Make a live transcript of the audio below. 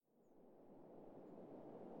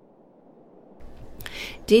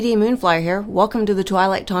Dee Dee Moonflyer here. Welcome to the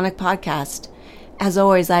Twilight Tonic podcast. As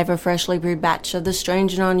always, I have a freshly brewed batch of the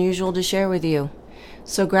strange and unusual to share with you.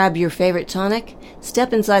 So grab your favorite tonic,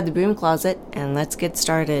 step inside the broom closet, and let's get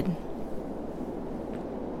started.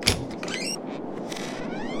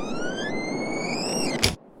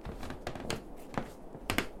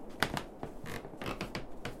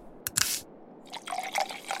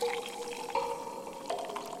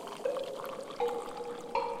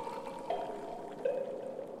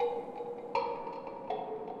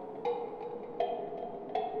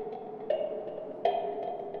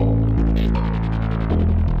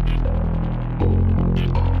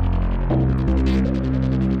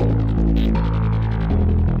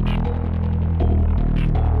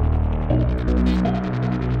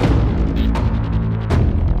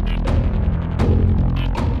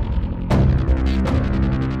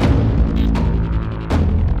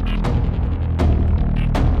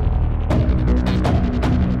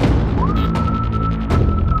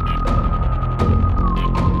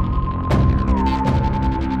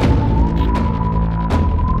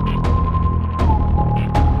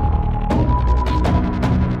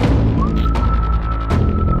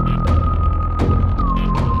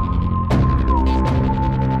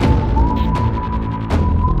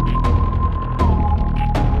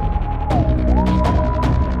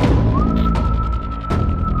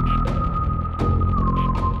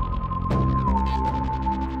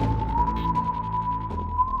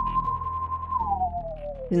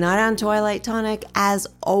 Not on Twilight Tonic. As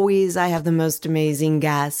always, I have the most amazing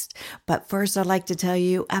guest. But first, I'd like to tell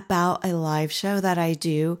you about a live show that I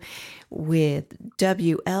do with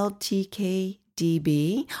WLTKDB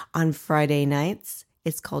on Friday nights.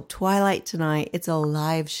 It's called Twilight Tonight. It's a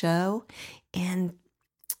live show, and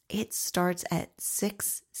it starts at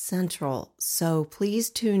 6 Central. So please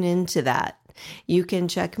tune into that. You can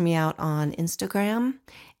check me out on Instagram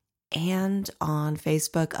and on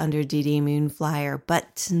Facebook under Dee Dee Moonflyer.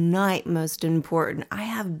 But tonight, most important, I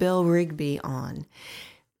have Bill Rigby on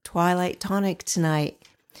Twilight Tonic tonight.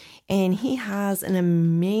 And he has an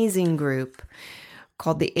amazing group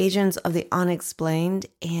called the Agents of the Unexplained.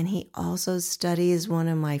 And he also studies one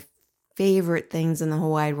of my favorite things in the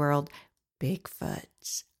whole wide world, Bigfoot.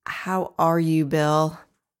 How are you, Bill?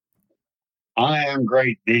 I am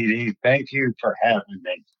great, Dee Dee. Thank you for having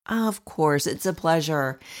me. Of course, it's a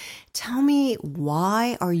pleasure. Tell me,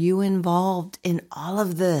 why are you involved in all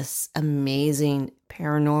of this amazing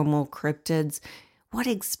paranormal cryptids? What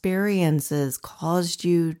experiences caused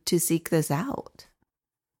you to seek this out?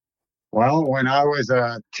 Well, when I was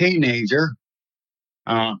a teenager,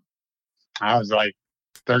 I was like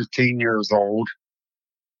 13 years old.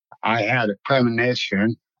 I had a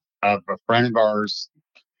premonition of a friend of ours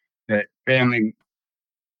that family,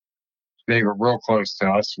 they were real close to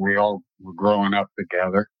us. We all were growing up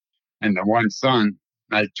together. And the one son,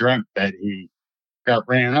 I dreamt that he got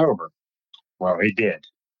ran over. Well, he did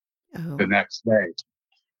the next day.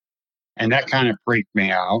 And that kind of freaked me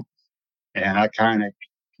out. And I kind of,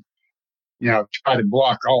 try to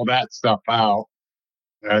block all that stuff out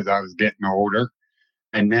as I was getting older.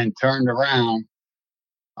 And then turned around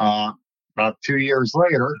about 2 years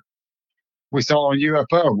later, we saw a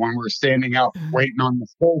UFO when we were standing out waiting on the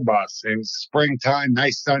school bus. It was springtime,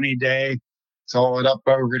 nice sunny day. Saw it up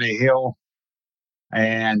over the hill.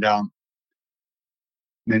 And the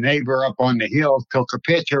neighbor up on the hill took a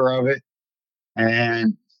picture of it.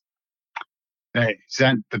 And they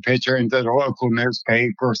sent the picture into the local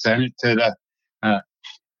newspaper, sent it to the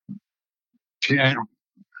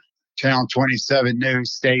Channel 27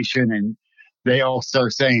 news station, and they all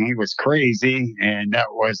started saying he was crazy, and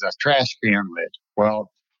that was a trash can lid.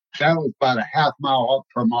 Well, that was about a half mile up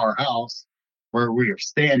from our house where we were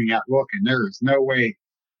standing out looking. There was no way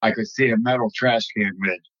I could see a metal trash can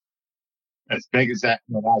lid as big as that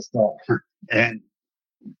I saw. And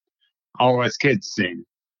all us kids seen it.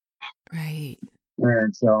 Right.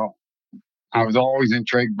 And so I was always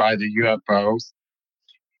intrigued by the UFOs.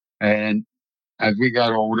 And as we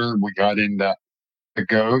got older, we got into the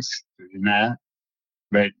ghosts and that.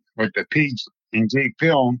 But with the P&G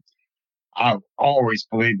film, I've always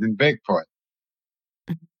believed in Bigfoot.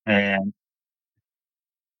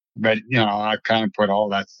 But I kind of put all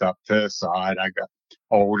that stuff to the side. I got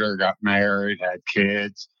older, got married, had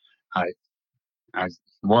kids. I was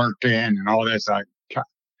working and all this. I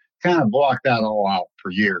kind of blocked that all out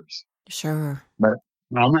for years. Sure. But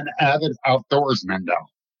I'm an avid outdoorsman, though.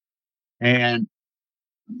 And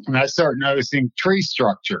I started noticing tree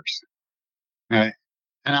structures. And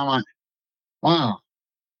I went, wow,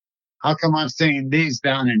 how come I'm seeing these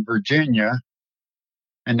down in Virginia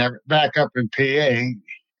and they're back up in PA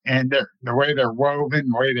and the way they're woven,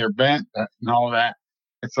 the way they're bent, and all that,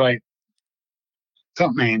 it's like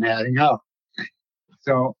something ain't adding up.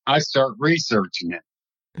 So I start researching it,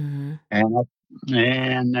 Mm-hmm.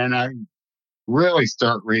 and then I really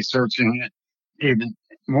start researching it even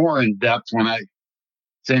more in depth when I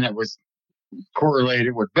seen it was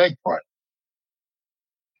correlated with Bigfoot.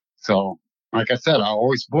 So, like I said, I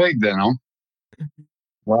always believed in them.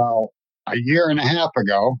 Well, a year and a half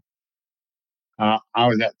ago, I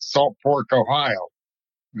was at Salt Fork, Ohio,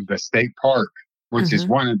 the state park, which is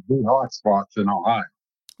Mm-hmm. one of the hot spots in Ohio.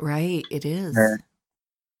 Right, it is.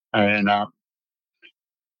 And, and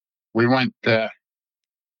we went to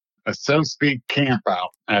a So Speed camp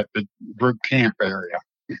out at the Brook Camp area.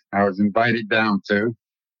 I was invited down to.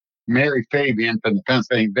 Mary Fabian from the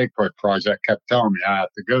Pennsylvania Bigfoot Project kept telling me I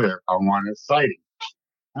have to go there if I wanted a sighting.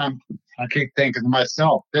 I keep thinking to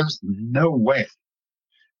myself, there's no way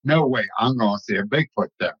I'm going to see a Bigfoot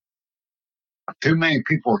there. Too many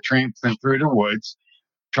people are tramping through the woods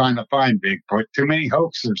trying to find Bigfoot. Too many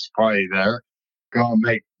hoaxers probably there going to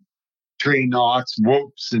make tree knots,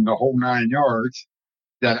 whoops, and the whole 9 yards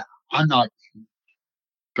that I'm not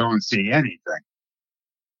going to see anything.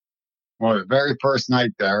 Well, the very first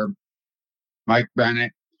night there, Mike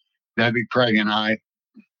Bennett, Debbie Craig, and I,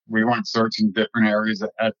 we went searching different areas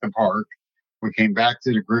at the park. We came back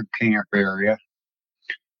to the group camp area,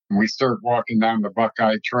 and we started walking down the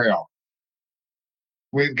Buckeye Trail.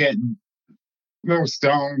 We're getting little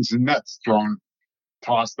stones and nuts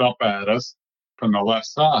tossed up at us from the left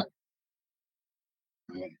side.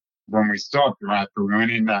 When we stopped after we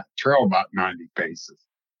went in that trail about 90 paces,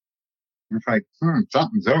 it's like,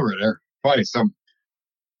 something's over there. Probably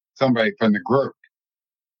somebody from the group.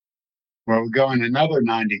 Well, we go in another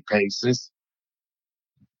 90 paces,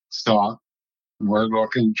 stop, and we're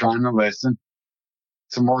looking, trying to listen.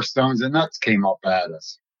 Some more stones and nuts came up at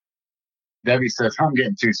us. Debbie says, I'm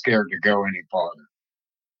getting too scared to go any farther.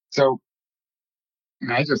 So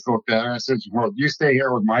I just looked at her and I said, well, you stay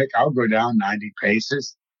here with Mike. I'll go down 90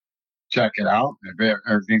 paces, check it out. If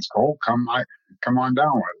everything's cool, come on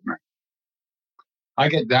down with me. I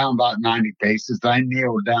get down about 90 paces. I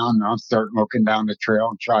kneel down and I'm starting looking down the trail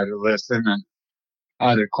and try to listen. And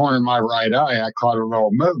out of the corner of my right eye, I caught a little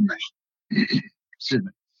movement.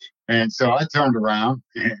 And so I turned around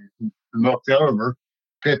and looked over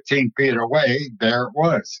 15 feet away. There it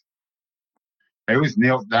was. It was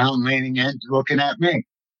knelt down, leaning in, looking at me.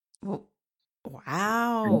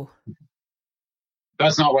 Wow.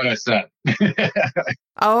 That's not what I said.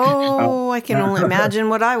 Oh, I can only imagine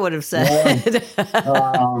what I would have said.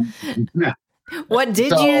 What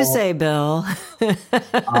did you say, Bill?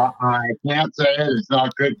 I can't say it. It's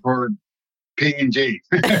not good for P&G.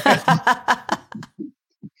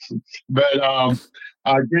 But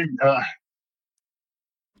I did.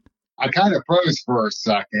 I kind of froze for a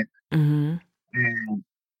second. Mm-hmm. And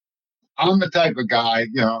I'm the type of guy,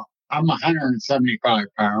 I'm 175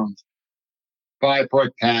 pounds,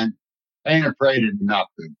 5'10", ain't afraid of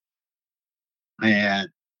nothing. And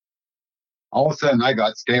all of a sudden I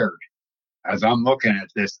got scared as I'm looking at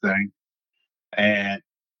this thing, and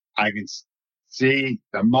I can see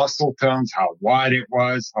the muscle tones, how wide it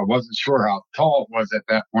was. I wasn't sure how tall it was at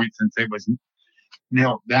that point since it was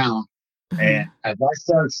knelt down. Mm-hmm. And as I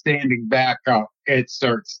started standing back up, it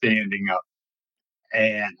starts standing up.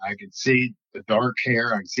 And I could see the dark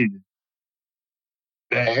hair. I could see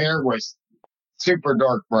the hair was super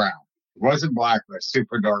dark brown. It wasn't black, but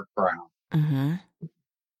super dark brown. Mm-hmm.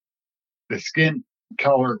 The skin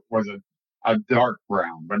color was a dark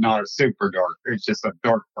brown, but not a super dark. It's just a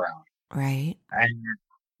dark brown. Right. And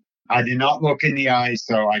I did not look in the eyes,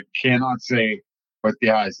 so I cannot say what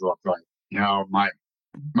the eyes look like. My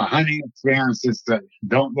hunting experience is that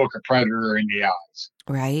don't look a predator in the eyes.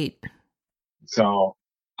 Right. So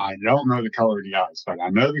I don't know the color of the eyes, but I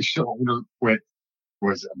know the shoulder width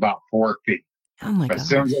was about 4 feet. Oh my gosh. As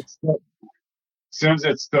soon as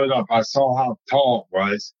it stood up, I saw how tall it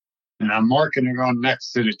was, and I'm marking it on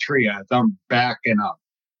next to the tree as I'm backing up.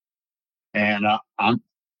 And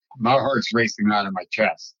my heart's racing out of my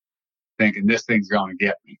chest, thinking this thing's going to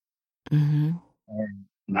get me. Mm-hmm.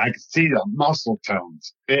 And I could see the muscle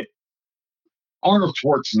tones. Arnold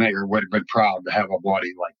Schwarzenegger would have been proud to have a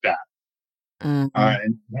body like that. Mm-hmm.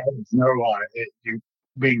 And there's no lie. You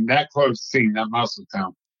being that close, seeing that muscle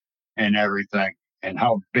tone and everything, and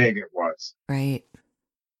how big it was. Right.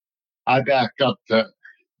 I backed up to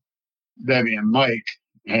Debbie and Mike,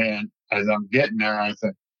 and as I'm getting there, I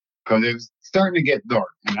said, because it was starting to get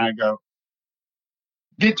dark, and I go,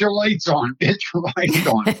 get your lights on, get your lights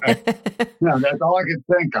on. That's all I could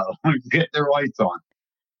think of, get their lights on.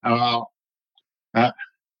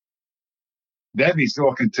 Debbie's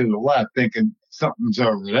looking to the left, thinking something's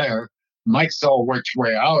over there. Mike saw which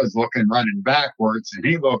way I was looking, running backwards, and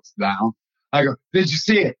he looks down. I go, "Did you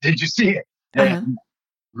see it? Did you see it?" Uh-huh. And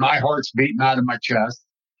my heart's beating out of my chest.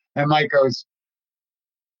 And Mike goes,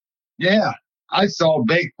 "Yeah, I saw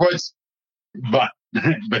Bigfoot's butt,"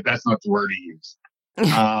 but that's not the word he used.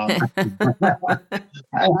 I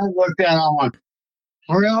looked at him and went,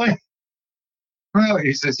 "Really? Really?"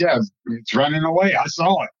 He says, "Yeah, it's running away. I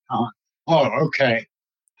saw it." "Oh, okay."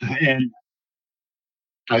 And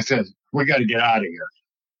I said, "We got to get out of here."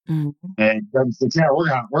 Mhm. And Debbie says, "Yeah, we're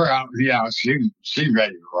out." Yeah, she's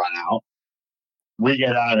ready to run out. We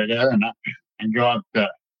get out of there and go up to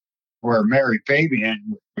where Mary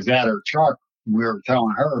Fabian was at her truck. We were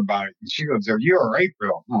telling her about it, and she goes, "Are you all right,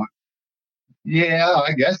 Bill?" I'm like, "Yeah,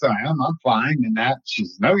 I guess I am. I'm fine." And that she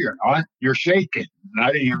says, "No, you're not. You're shaking." And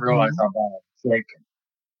I didn't even realize Mhm. how bad I was shaking.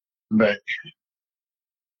 But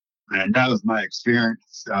and that was my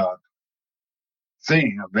experience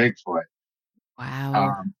seeing a Bigfoot. Wow.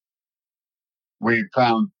 Um, we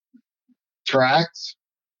found tracks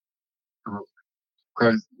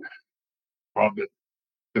because well,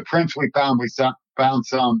 the prints we found, found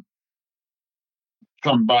some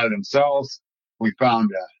by themselves. We found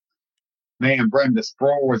me and Brenda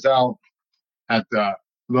Sproul was out at the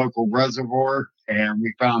local reservoir, and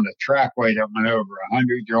we found a trackway that went over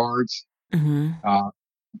 100 yards. Mhm. Uh,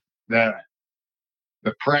 the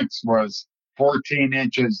the prints was 14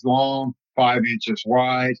 inches long, 5 inches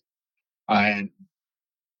wide, and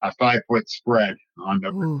a 5 foot spread on the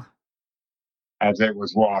Ooh. as it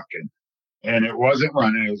was walking. And it wasn't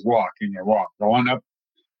running; it was walking. It walked on up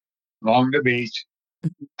along the beach,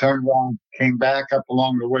 turned around, came back up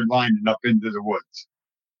along the wood line and up into the woods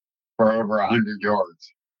for over 100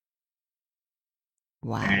 yards.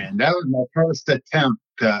 Wow. And that was my first attempt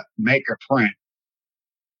to make a print.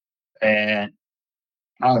 And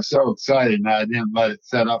I was so excited, and I didn't let it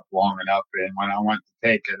set up long enough. And when I went to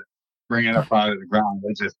take it, bring it up out of the ground,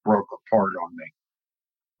 it just broke apart on me.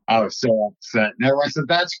 I was so upset. And everyone said,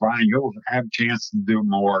 "That's fine. You'll have a chance to do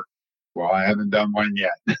more." Well, I haven't done one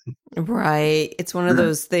yet. Right. It's one of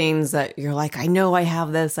those things that you're like, I know I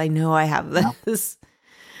have this. I know I have this.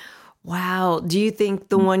 Wow. Do you think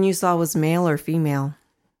the one you saw was male or female?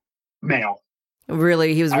 Male.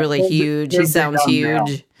 Really, he was really huge. It He was a sounds young male.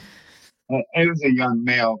 huge. It was a young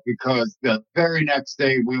male because the very next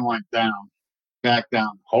day we went back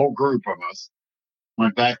down, whole group of us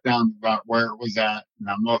went back down about where it was at. And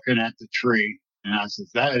I'm looking at the tree, and I says,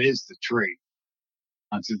 "That is the tree."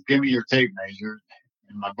 I says, "Give me your tape measure."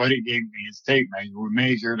 And my buddy gave me his tape measure. We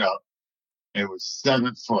measured up. It was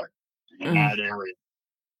 7 foot in Mm. that area.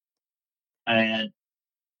 And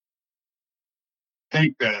I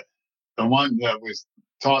think that the one that was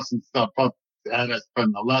tossing stuff up at us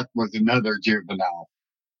from the left was another juvenile.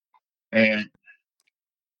 And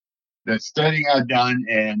the study I've done,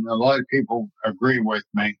 and a lot of people agree with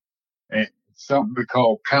me, it's something we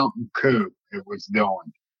call count and coup it was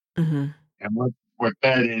doing. Hmm. And what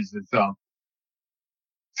that is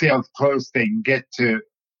see how close they can get to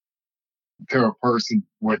a person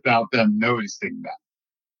without them noticing that.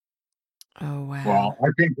 Oh, wow. Well, I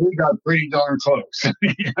think we got pretty darn close.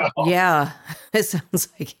 You know? Yeah. It sounds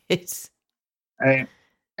like it. and,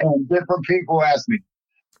 and different people ask me,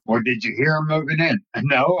 "Well, did you hear them moving in?"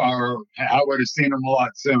 No, or I would have seen them a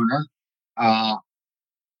lot sooner. Uh,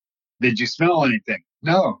 did you smell anything?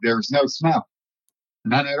 No, there was no smell,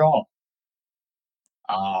 none at all.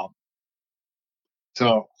 Uh,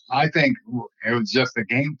 so I think it was just a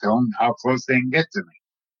game to them how close they can get to me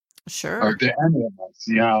or Sure. to any of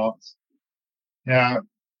us. Yeah,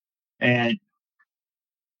 and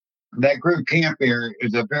that group camp area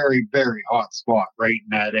is a very, very hot spot right in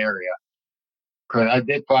that area. Because I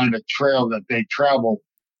did find a trail that they travel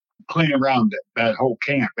clean around that whole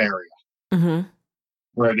camp area, Hmm.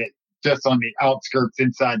 where it just on the outskirts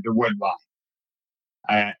inside the wood line.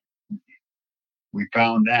 I, we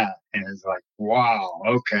found that, and it's like, wow,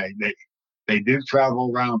 okay, they do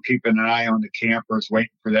travel around, keeping an eye on the campers, waiting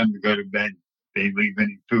for them to go to bed. They leave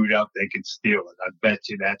any food out, they can steal it. I bet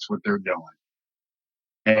you that's what they're doing.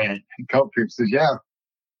 And a couple people says, "Yeah,"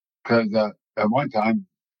 because at one time,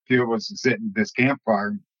 a few of us were sitting at this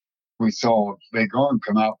campfire. We saw a big arm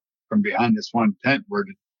come out from behind this one tent where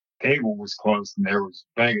the table was closed, and there was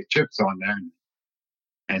a bag of chips on there,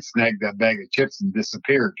 and snagged that bag of chips and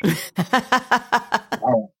disappeared.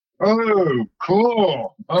 Oh, oh,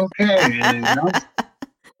 cool. Okay. And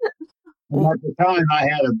at the time, I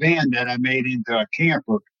had a van that I made into a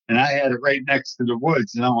camper, and I had it right next to the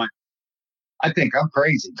woods. And I'm like, I think I'm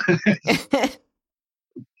crazy.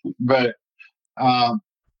 But um,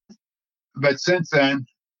 but since then,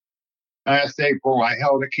 last April, I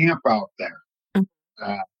held a camp out there.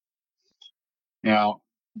 Uh, you know,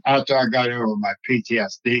 after I got over my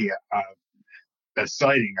PTSD, the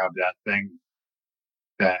sighting of that thing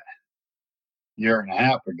that year and a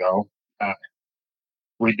half ago, uh,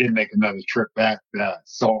 we did make another trip back to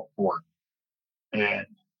Saltport. And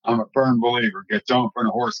I'm a firm believer, get on from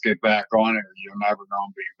the horse, get back on it, or you're never going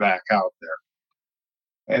to be back out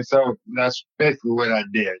there. And so that's basically what I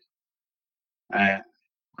did. And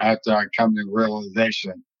after I come to the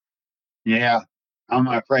realization, yeah, I'm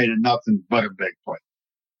not afraid of nothing but a Bigfoot.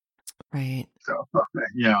 Right. So,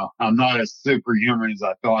 I'm not as superhuman as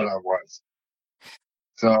I thought I was.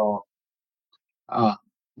 So,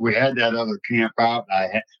 we had that other camp out.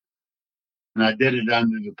 And I did it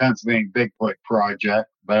under the Pennsylvania Bigfoot Project,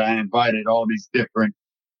 but I invited all these different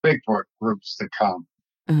Bigfoot groups to come.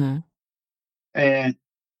 Mm-hmm. And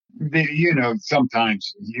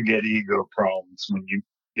sometimes you get ego problems when you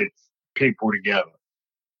get people together.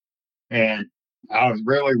 And I was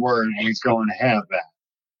really worried he's going to have that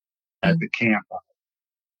at the camp.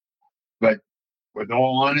 But with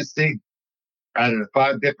all honesty, out of the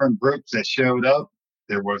 5 different groups that showed up,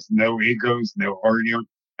 there was no egos, no arguing.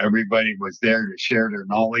 Everybody was there to share their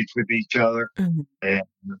knowledge with each other and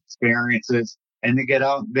experiences and to get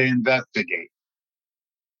out and to investigate.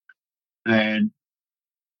 And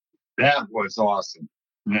that was awesome.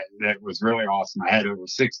 That was really awesome. I had over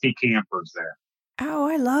 60 campers there. Oh,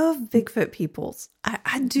 I love Bigfoot peoples.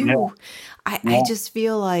 I do. Yeah. I just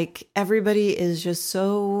feel like everybody is just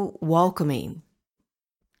so welcoming.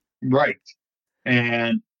 Right.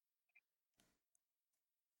 And,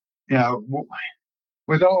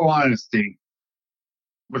 with all honesty,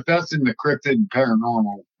 with us in the cryptid and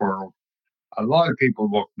paranormal world, a lot of people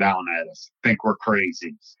look down at us, think we're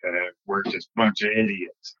crazy. We're just a bunch of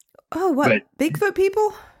idiots. Oh, what? But, Bigfoot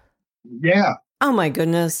people? Yeah. Oh, my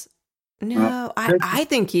goodness. No, I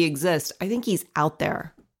think he exists. I think he's out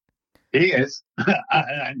there. He is.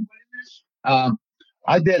 I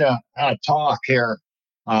did a talk here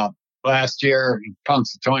last year in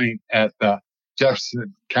Punxsutawney at the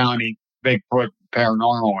Jefferson County Bigfoot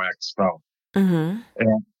Paranormal Expo. Mm-hmm.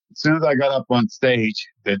 And as soon as I got up on stage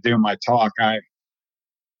to do my talk, I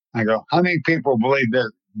go, how many people believe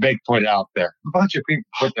there's Bigfoot out there? A bunch of people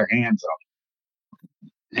put their hands up.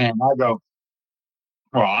 And I go,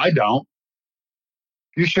 well, I don't.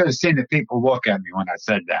 You should have seen the people look at me when I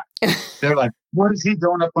said that. They're like, what is he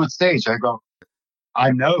doing up on stage? I go,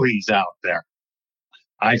 I know he's out there.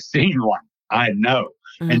 I've seen one. I know.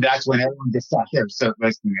 Mm-hmm. And that's when everyone just sat there and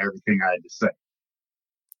listening to everything I had to say.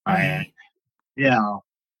 Right. And,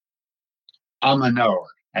 I'm a knower,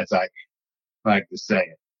 as I like to say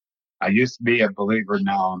it. I used to be a believer,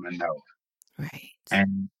 now I'm a knower. Right.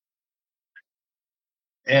 And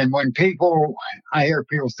when I hear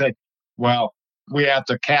people say, well, we have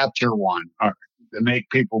to capture one to make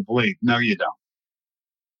people believe. No, you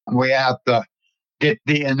don't. We have to get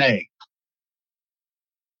DNA.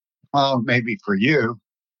 Well, maybe for you.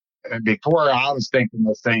 Before I was thinking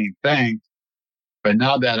the same thing, but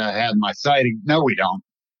now that I had my sighting, no, we don't.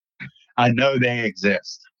 I know they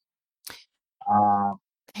exist.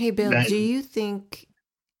 Hey, Bill, do you think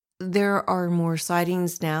there are more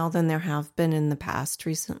sightings now than there have been in the past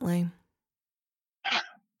recently?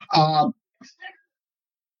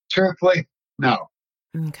 Truthfully, no.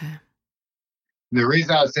 Okay. The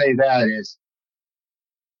reason I say that is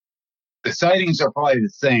the sightings are probably the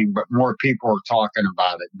same, but more people are talking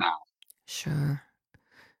about it now. Sure.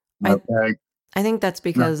 Okay. I think that's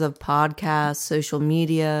because of podcasts, social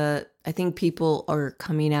media. I think people are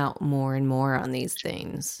coming out more and more on these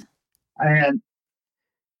things. And,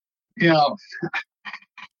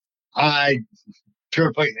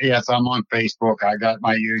 truthfully, yes, I'm on Facebook. I got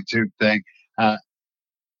my YouTube thing.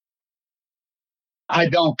 I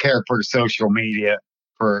don't care for social media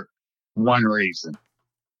for one reason.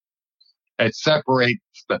 It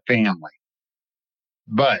separates the family.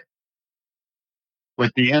 But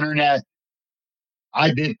with the internet,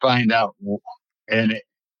 I did find out more and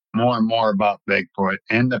more about Bigfoot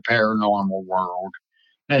and the paranormal world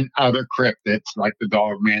and other cryptids like the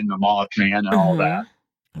Dogman, the Mothman, and all that.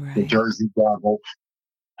 Right. The Jersey Devil.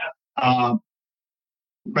 But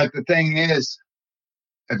the thing is,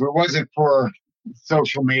 if it wasn't for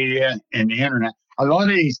social media and the internet, a lot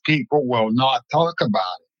of these people will not talk about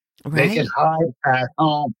it. Right. They can hide at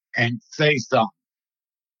home and say something.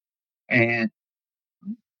 And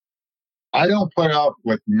I don't put up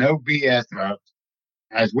with no BS,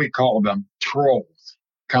 as we call them, trolls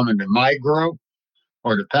coming to my group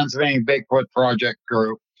or the Pennsylvania Bigfoot Project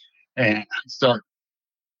group and start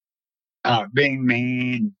being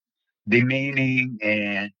mean, demeaning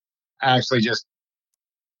and actually just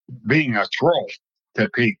being a troll to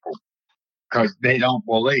people because they don't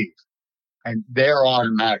believe, and they're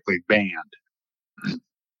automatically banned.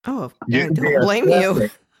 Oh, You I can be don't a blame you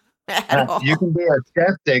skeptic. at You all. can be a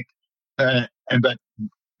skeptic, and but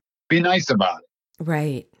be nice about it.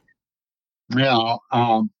 Right. You know,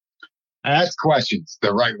 ask questions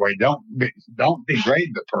the right way. Don't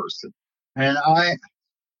degrade the person. And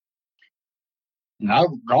I've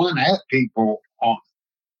gone at people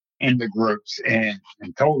in the groups and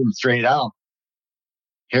told them straight out,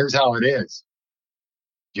 here's how it is.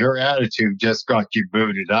 Your attitude just got you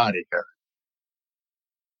booted out of here.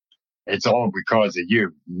 It's all because of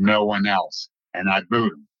you, no one else. And I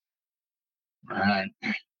boot them.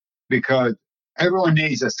 Because everyone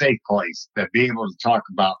needs a safe place to be able to talk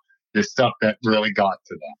about the stuff that really got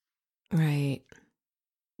to them. Right.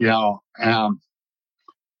 You know,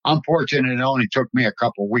 I'm fortunate it only took me a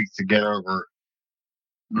couple of weeks to get over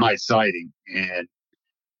my sighting and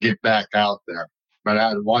get back out there. But I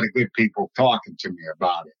had a lot of good people talking to me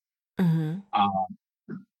about it. Hmm.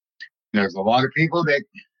 Um, there's a lot of people that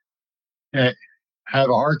have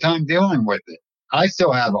a hard time dealing with it. I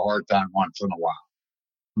still have a hard time once in a while.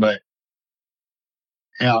 But,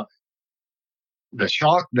 you know, the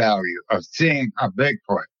shock value of seeing a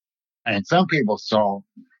Bigfoot, and some people saw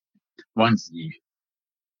ones,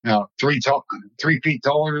 3 feet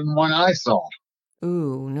taller than the one I saw.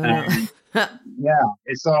 Ooh, no, no. And yeah,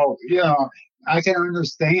 so, I can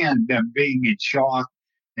understand them being in shock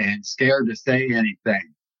and scared to say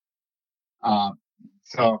anything. Um,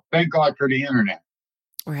 so thank God for the internet.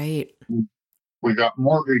 Right. We got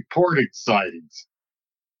more reported sightings,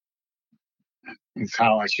 is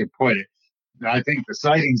how I should put it. I think the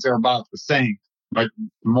sightings are about the same, but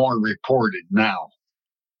more reported now.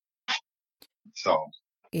 So,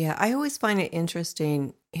 Yeah, I always find it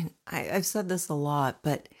interesting, and I've said this a lot,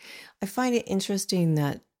 but I find it interesting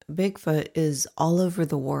that Bigfoot is all over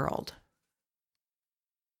the world.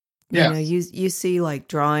 You yeah. know, you see like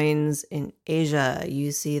drawings in Asia,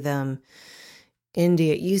 you see them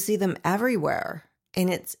India, you see them everywhere. And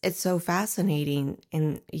it's so fascinating,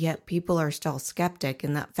 and yet people are still skeptic,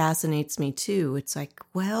 and that fascinates me too. It's like,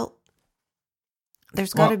 well,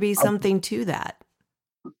 there's got to Well, be something to that.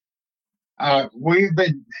 we've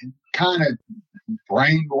been kind of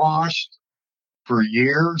brainwashed for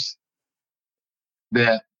years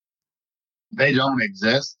that they don't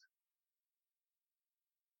exist.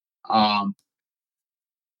 Um,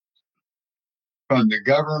 from the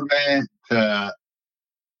government to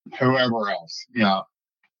whoever else,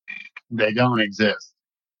 they don't exist.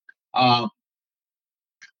 Um,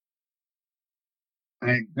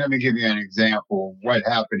 let me give you an example of what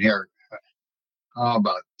happened here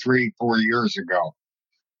about 3, 4 years ago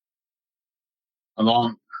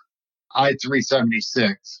along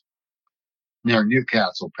I-376 near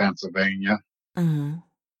Newcastle, Pennsylvania. Hmm.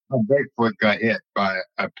 A Bigfoot got hit by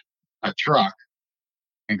a truck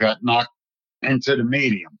and got knocked into the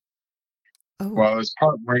medium. Oh, Well, it was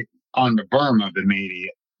partway on the berm of the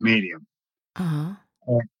medium. uh-huh.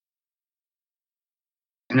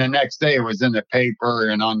 And the next day it was in the paper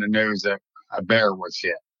and on the news that a bear was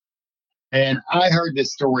hit. And I heard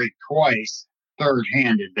this story twice, third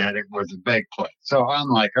handed, that it was a Bigfoot. So I'm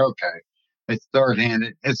like, okay, it's third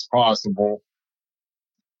handed. It's possible.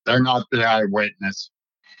 They're not the eyewitness.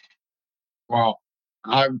 Well,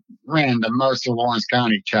 I ran the Mercer Lawrence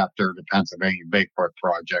County chapter of the Pennsylvania Bigfoot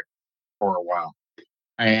Project for a while.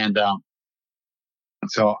 And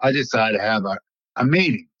so I decided to have a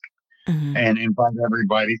meeting Hmm. and invite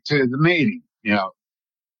everybody to the meeting.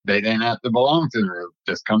 They didn't have to belong to the group,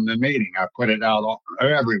 just come to the meeting. I put it out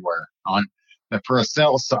everywhere on the for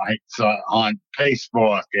sale sites, on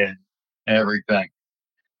Facebook and everything.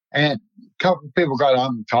 And a couple of people got up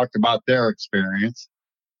and talked about their experience.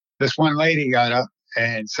 This one lady got up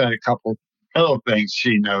and said a couple little things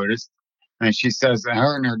she noticed. And she says that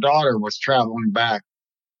her and her daughter was traveling back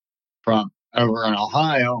from over in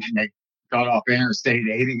Ohio, and they got off Interstate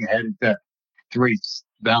 80 and headed to three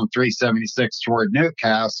down 376 toward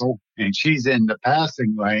Newcastle, and she's in the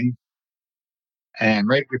passing lane. And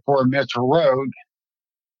right before Mitchell Road,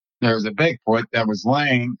 there was a Bigfoot that was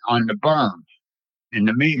laying on the berm in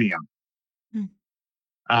the medium. Hmm.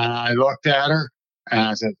 And I looked at her and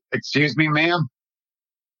I said, "Excuse me, ma'am,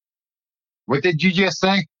 what did you just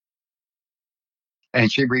say?"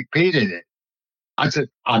 And she repeated it. I said,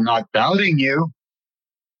 "I'm not doubting you."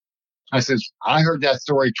 I said, "I heard that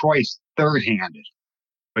story twice, third handed.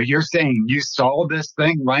 But you're saying you saw this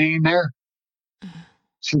thing laying there?"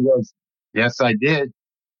 She goes, "Yes, I did."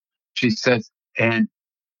 She says, "And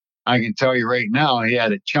I can tell you right now, he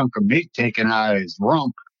had a chunk of meat taken out of his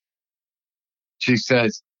rump. She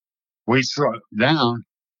says, we slowed down.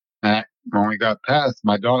 When we got past,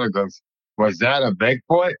 my daughter goes, was that a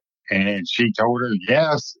Bigfoot? And she told her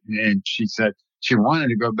yes. And she said she wanted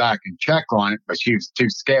to go back and check on it, but she was too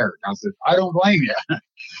scared. I said, I don't blame you,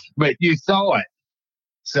 but you saw it.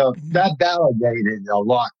 So Mhm. that validated a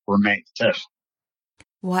lot for me, too.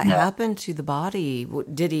 What Yeah. happened to the body?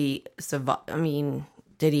 Did he survive? I mean,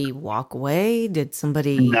 did he walk away? Did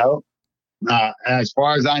somebody? No, as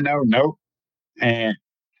far as I know, nope. And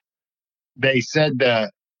they said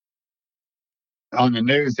that on the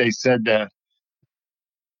news, they said that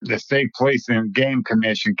the state police and game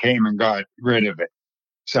commission came and got rid of it.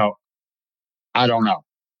 So I don't know.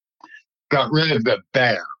 Got rid of the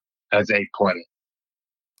bear, as they put it.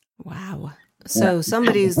 Wow. So Yeah.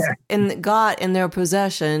 somebody's got in their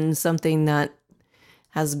possession something that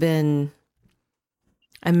has been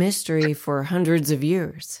a mystery for hundreds of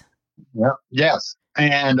years. Yeah. Yes.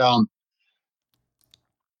 And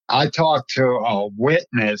I talked to a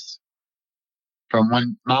witness from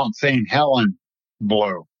when Mount St. Helen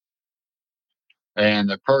blew, and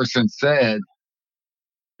the person said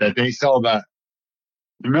that they saw the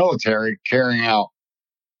military carrying out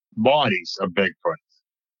bodies of Bigfoot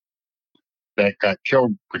that got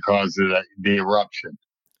killed because of the eruption.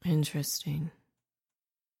 Interesting.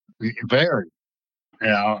 Very,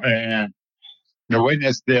 and the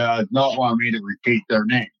witness did not want me to repeat their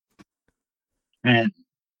name, and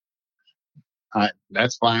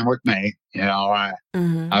that's fine with me. I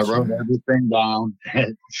wrote Sure. everything down,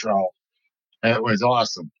 so it was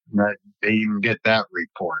awesome that they even get that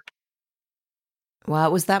report.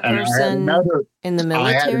 Wow. Was that And person in the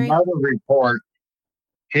I had military? another report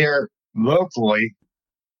here locally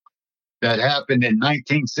that happened in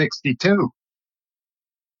 1962.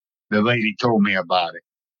 The lady told me about it,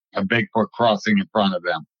 a Bigfoot crossing in front of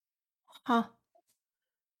them. Huh.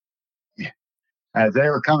 As they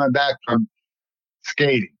were coming back from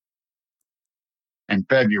skating in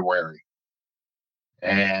February,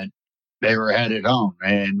 and they were headed home.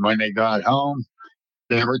 And when they got home,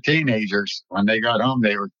 they were teenagers. When they got home,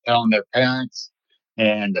 they were telling their parents,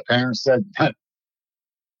 and the parents said,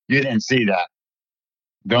 you didn't see that.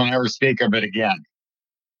 Don't ever speak of it again.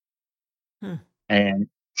 Hmm. And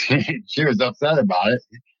she was upset about it.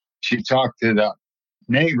 She talked to the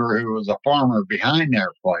neighbor who was a farmer behind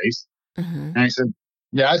their place. Mm-hmm. And I said,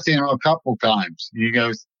 yeah, I've seen him a couple times. He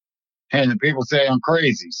goes, and the people say I'm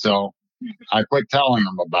crazy. So I quit telling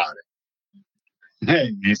them about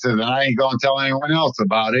it. He says, and I ain't going to tell anyone else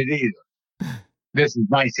about it either. This is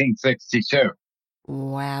 1962.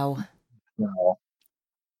 Wow. So,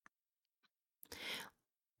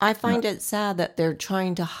 I yeah. find it sad that they're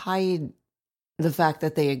trying to hide the fact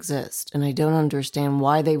that they exist, and I don't understand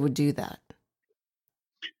why they would do that.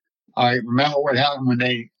 I remember what happened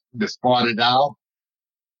when the spotted owl.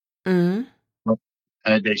 Mm-hmm.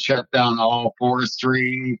 They shut down all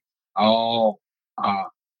forestry, all uh,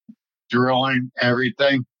 drilling,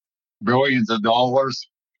 everything, billions of dollars.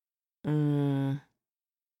 Mm.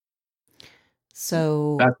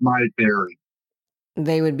 So That's my theory.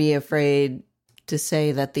 they would be afraid to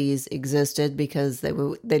say that these existed because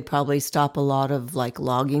they'd probably stop a lot of like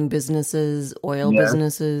logging businesses, oil Yeah,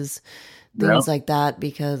 businesses, yeah, things like that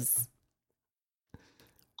because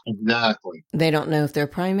exactly. they don't know if they're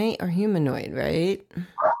primate or humanoid, right?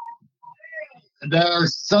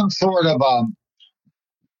 There's some sort of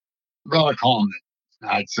relic on it,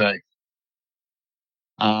 I'd say.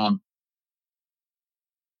 Um,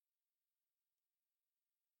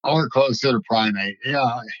 or close to the primate.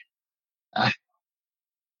 Yeah, I,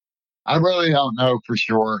 I really don't know for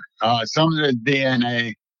sure. Some of the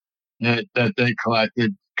DNA that they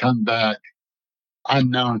collected come back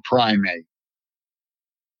unknown primate.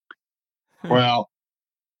 Hmm. Well,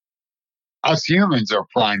 us humans are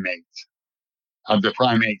primates of the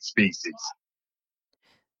primate species.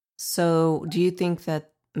 So do you think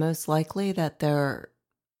that most likely that they're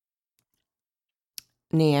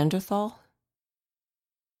Neanderthal?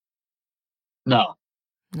 No,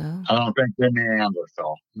 No. I don't think they're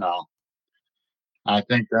Neanderthal. No, I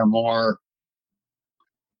think they're more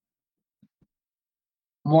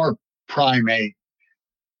primate,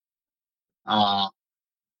 uh,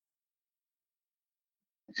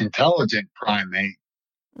 intelligent primate.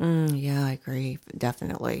 Yeah, I agree.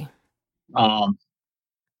 Definitely. Um,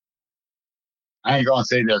 I ain't gonna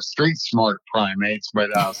say they're street smart primates,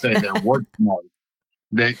 but I'll say they're wood smart.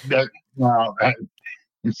 They well,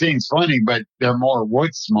 it seems funny, but they're more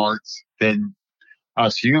wood smarts than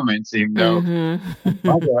us humans. Even though Mm-hmm.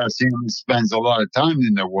 other us humans spends a lot of time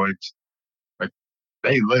in the woods, but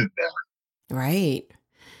they live there. Right.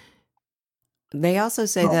 They also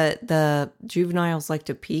say So, that the juveniles like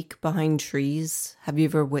to peek behind trees. Have you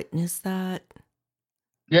ever witnessed that?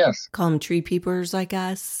 yes, Call them tree peepers, I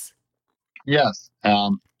guess. yes.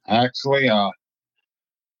 Actually,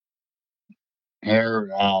 here,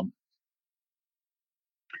 I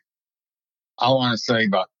want to say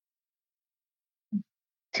about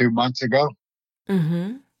 2 months ago,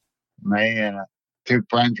 Mm-hmm. me and two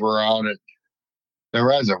friends were out at the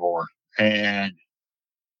reservoir, and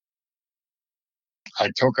I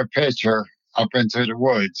took a picture up into the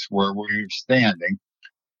woods where we were standing.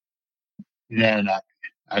 Then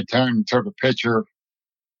I turned and took a picture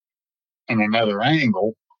in another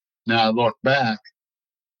angle. Now I look back.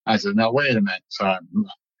 I said, "No, wait a minute."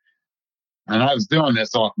 And I was doing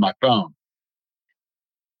this off my phone,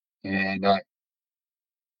 and I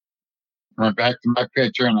went back to my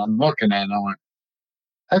picture, and I'm looking at it, and I went,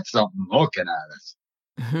 "That's something looking at us."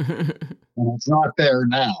 And it's not there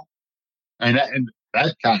now, and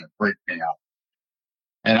that kind of freaked me out.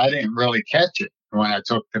 And I didn't really catch it when I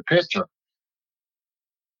took the picture,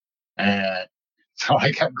 and so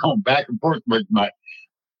I kept going back and forth with my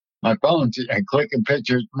phone and clicking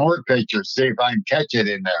pictures, more pictures, see if I can catch it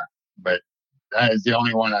in there. But that is the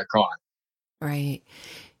only one I caught. Right.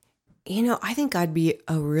 I think I'd be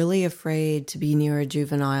really afraid to be near a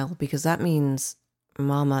juvenile because that means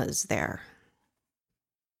mama is there.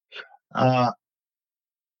 Uh,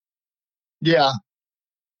 yeah,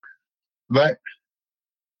 but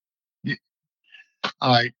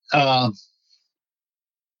I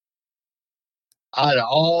out of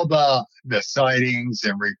all the sightings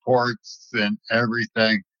and reports and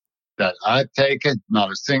everything that I've taken,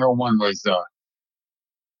 not a single one was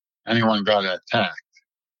anyone got attacked.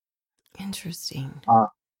 Interesting. Uh,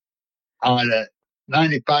 out of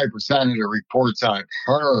 95% of the reports I've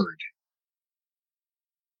heard,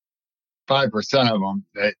 5% of them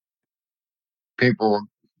that people were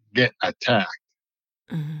getting attacked.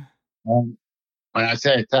 Mm-hmm. And when I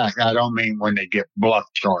say attack, I don't mean when they get bluff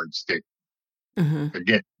charged Mm-hmm. to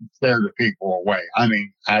get scare the people away. I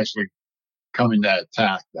mean actually coming to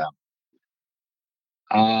attack them.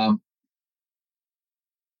 Um,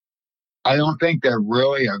 I don't think they're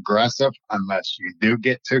really aggressive unless you do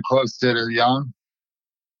get too close to their young,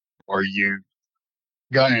 or you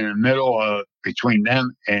got in the middle of between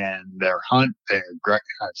them and their hunt. They're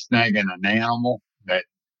snagging an animal that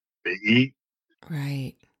they eat.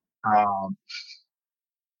 Right. Um,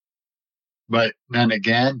 but then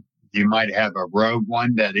again, you might have a rogue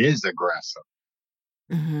one that is aggressive.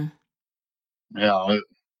 Mm-hmm. You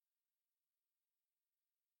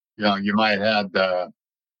know, you might have uh,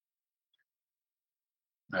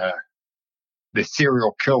 the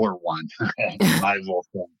serial killer one. Might as well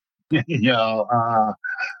say.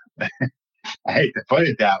 I hate to put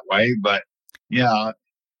it that way, but yeah,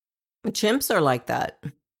 Chimps are like that.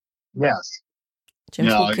 yes, you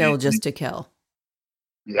Chimps will know, kill just to kill.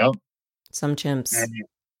 yep. Some chimps. And,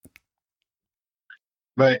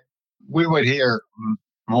 but we would hear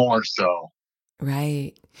more so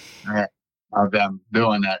Right. uh, of them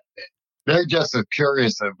doing that. They're just as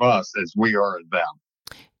curious of us as we are of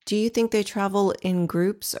them. Do you think they travel in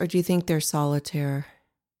groups or do you think they're solitaire?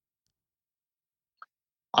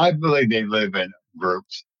 I believe they live in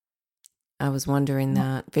groups. I was wondering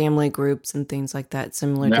that. Family groups and things like that,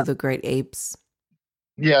 similar Yeah. to the great apes.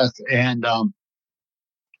 Yes, and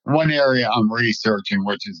one area I'm researching,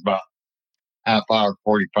 which is about half hour,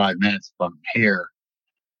 45 minutes from here.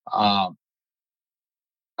 Um,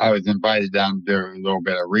 I was invited down to do a little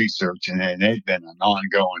bit of research, and it's been an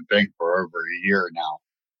ongoing thing for over a year now.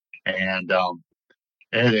 And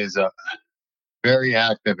it is a very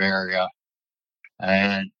active area,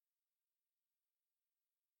 and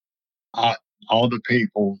uh, all the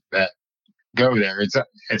people that go there,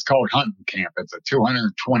 it's called hunting camp. It's a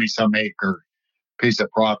 220 some acre piece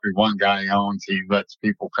of property one guy owns. He lets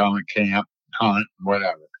people come and camp, hunt,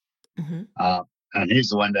 whatever. Mm-hmm. Uh, and he's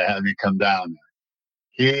the one that had me come down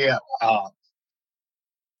there.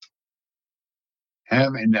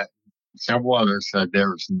 Him and several others said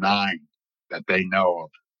there's 9 that they know of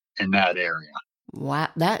in that area. Wow,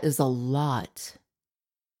 that is a lot.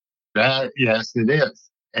 That, yes, it is.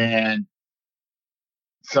 And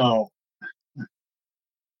so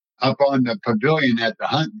up on the pavilion at the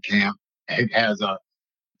hunting camp, it has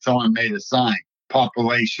someone made a sign,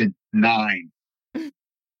 population 9.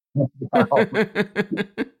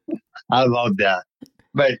 I love that.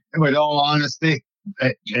 But with all honesty,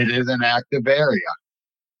 it is an active area.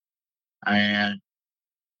 And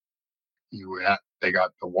they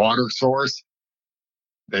got the water source,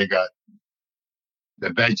 they got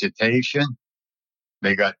the vegetation,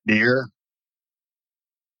 They got deer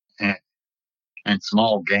and, and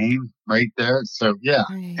small game right there. So yeah,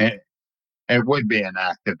 Right. it would be an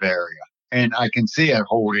active area. And I can see it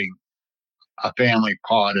holding a family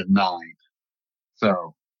pod of 9.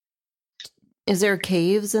 So Is there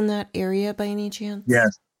caves in that area by any chance?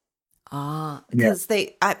 yes, Ah, yeah. because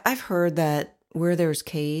I've heard that where there's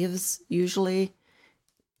caves, usually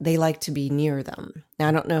they like to be near them. Now,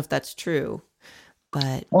 I don't know if that's true,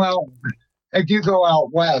 but Well, if you go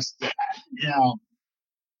out west, you know,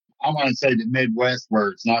 I want to say the Midwest where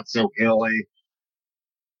it's not so hilly.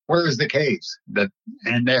 Where's the caves?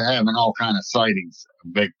 And they're having all kind of sightings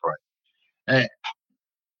of Bigfoot. Eh,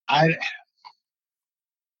 I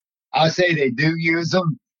I say they do use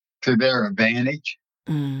them to their advantage,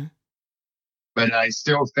 mm, but I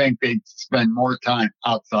still think they spend more time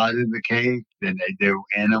outside of the cave than they do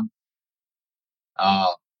in them.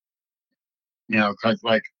 Uh, because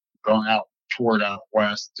like going out toward out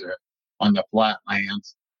west on the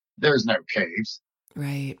flatlands, there's no caves.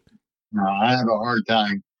 right. I have a hard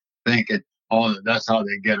time thinking, oh, that's how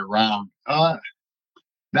they get around.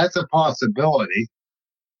 That's a possibility,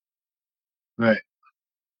 but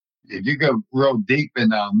if you go real deep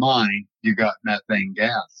into a mine, you got methane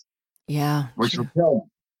gas, Yeah, which will sure. kill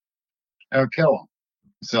them. It'll kill them.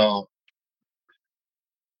 So,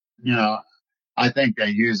 you know, I think they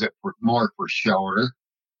use it more for shelter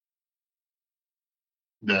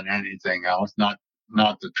than anything else. Not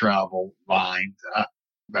the travel lines,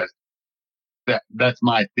 but that's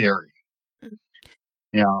my theory.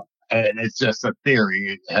 And it's just a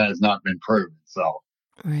theory. It has not been proven. So,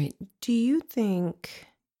 Right. Do you think,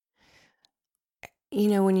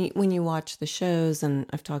 when you watch the shows and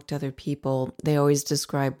I've talked to other people, they always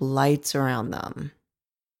describe lights around them.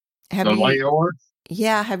 Have the you light orbs.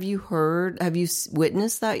 Yeah, have you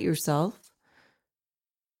witnessed that yourself?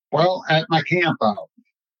 Well, at my camp out,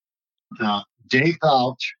 Jay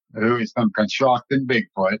Fouch, who is from Constructing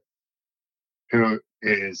Bigfoot, who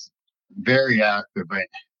is very active and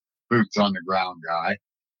boots on the ground guy,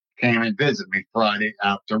 came and visited me Friday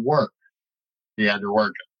after work. He had to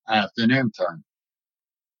work afternoon time,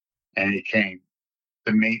 and he came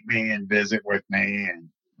to meet me and visit with me, and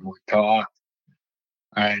we talked.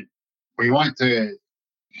 And we went to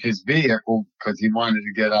his vehicle because he wanted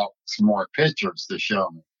to get out some more pictures to show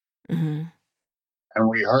me. Hmm. And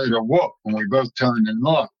we heard a whoop, and we both turned and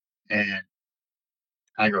looked. And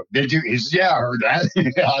I go, "Did you?" He said, "Yeah, I heard that."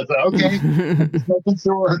 I said, "Okay, I'm just making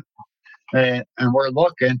sure." And we're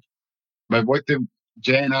looking, but what did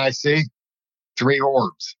Jay and I see? 3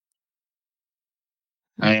 orbs,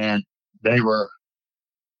 and they were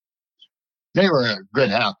a good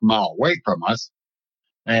half mile away from us,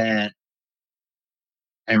 and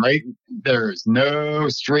right there's no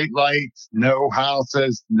street lights, no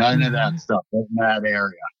houses, none of that Hmm. stuff in that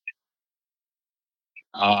area.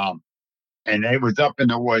 Um, and they was up in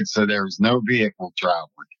the woods, so there was no vehicle traveling.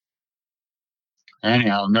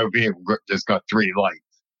 Anyhow, no vehicle, just got 3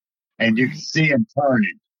 lights, and you can Right. see them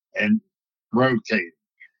turning and rotating,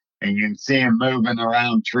 and you can see them moving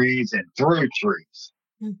around trees and through trees.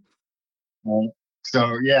 Right?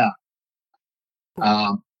 So yeah,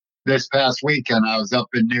 um, this past weekend I was up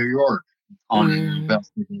in New York on an Mm-hmm.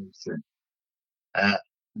 investigation at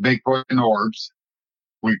Bigfoot and Orbs.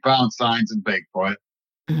 We found signs of Bigfoot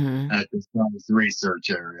Hmm. at this guy's research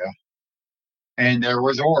area, and there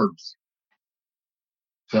was orbs.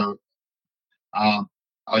 So, um,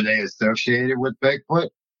 are they associated with Bigfoot?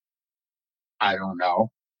 I don't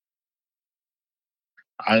know.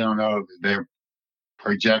 I don't know if they're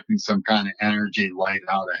projecting some kind of energy light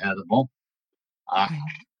out ahead of them. I,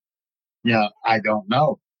 Right. I don't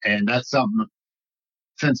know. And that's something,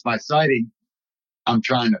 since my sighting, I'm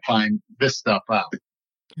trying to find this stuff out.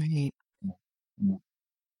 Right.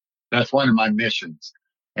 That's one of my missions.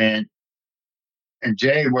 And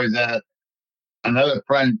Jay was at another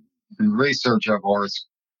friend and research of ours,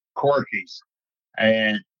 Corky's,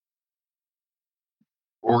 and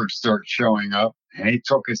orbs started showing up, and he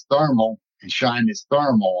took his thermal and shined his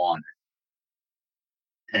thermal on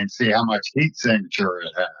it and see how much heat signature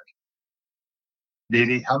it had. Did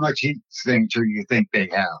he? How much heat signature do you think they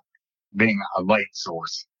have, being a light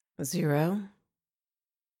source? 0.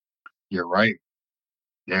 You're right.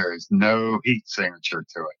 There is no heat signature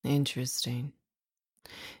to it. Interesting.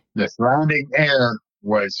 The surrounding air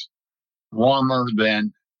was warmer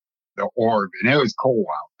than the orb, and it was cold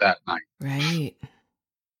out that night. Right.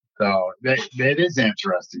 So that is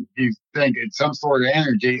interesting. You think it's some sort of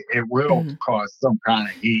energy, it will Hmm. cause some kind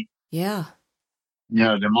of heat. Yeah.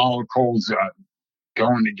 The molecules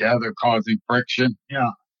going together, causing friction.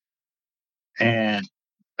 Yeah, and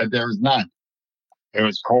but there's none. It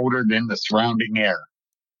was colder than the surrounding air.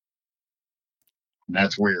 And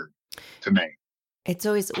that's weird to me. It's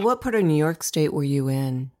always, what part of New York State were you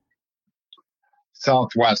in?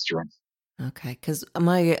 Southwestern. Okay, because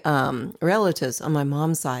my relatives on my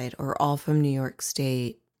mom's side are all from New York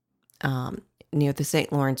State, near the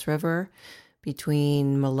St. Lawrence River,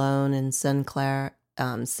 between Malone and Sinclair,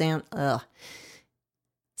 Santa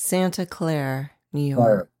Clara, New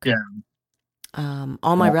York. Yeah.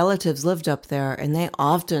 All my relatives lived up there, and they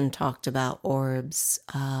often talked about orbs.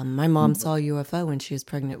 My mom saw a UFO when she was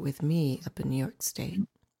pregnant with me up in New York State.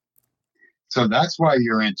 So that's why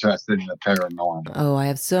you're interested in the paranormal. Oh, I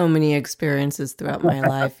have so many experiences throughout my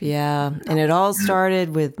life. Yeah. And it all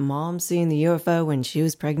started with mom seeing the UFO when she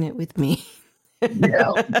was pregnant with me.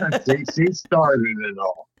 Yeah. She started it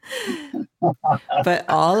all. But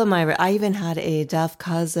I even had a deaf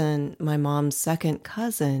cousin, my mom's second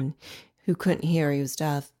cousin, who couldn't hear. He was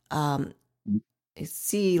deaf.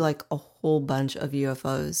 See like a whole bunch of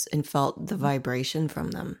UFOs and felt the vibration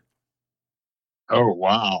from them. Oh,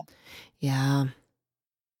 wow. Yeah.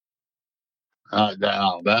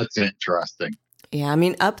 Now that's interesting. Yeah. I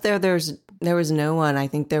mean, up there, there was no one. I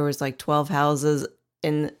think there was like 12 houses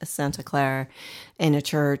in Santa Clara and a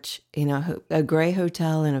church, a gray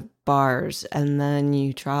hotel and bars. And then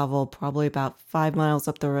you travel probably about 5 miles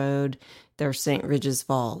up the road. There's St. Regis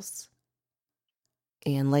Falls.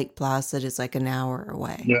 And Lake Placid is like an hour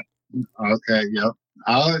away. Yeah. Okay. Yep.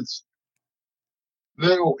 It's a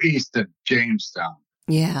little east of Jamestown.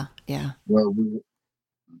 Yeah. Yeah. Where we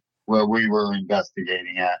were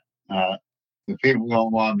investigating at. The people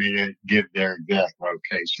don't want me to give their exact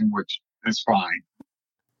location, which is fine.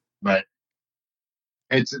 But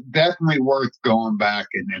it's definitely worth going back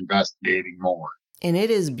and investigating more. And it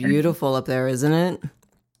is beautiful up there, isn't it?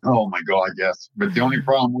 Oh my God, yes. But the only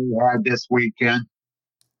problem we had this weekend,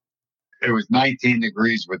 it was 19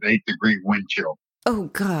 degrees with 8-degree wind chill. Oh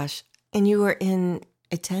gosh. And you were in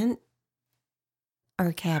a tent or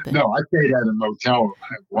a cabin? No, I stayed at a motel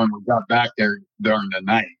when we got back there during the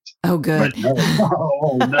night. Oh, good. But no.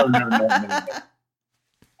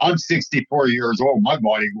 I'm 64 years old. My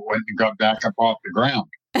body went and got back up off the ground.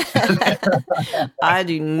 I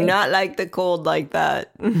do not like the cold like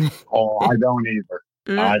that. Oh, I don't either.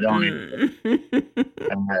 I don't either.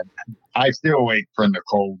 And I still wait from the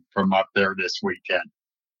cold from up there this weekend.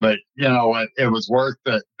 But you know what? It was worth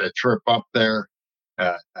the trip up there,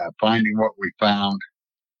 finding what we found,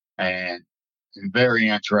 and very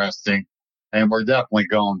interesting. And we're definitely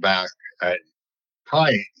going back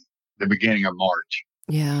probably the beginning of March.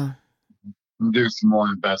 Yeah. Do some more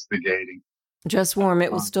investigating. Just warm.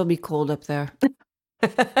 It will still be cold up there. I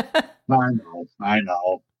know.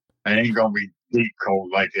 It ain't going to be deep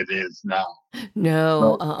cold like it is now.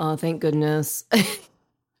 No, thank goodness.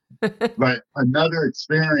 But another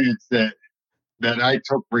experience that I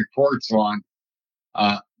took reports on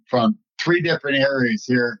from 3 different areas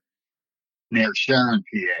here near Sharon,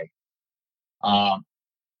 PA.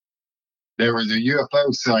 There was a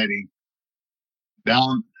UFO sighting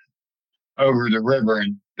down over the river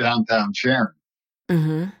in downtown Sharon.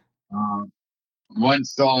 Mm-hmm. One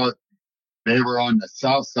saw it. They were on the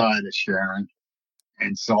south side of Sharon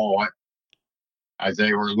and saw it as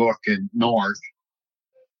they were looking north.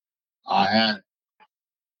 I had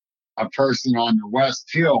a person on the West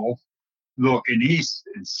Hill looking east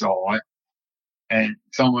and saw it, and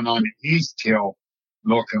someone on the East Hill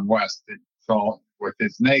looking west and saw it with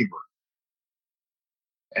his neighbor.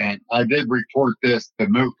 And I did report this to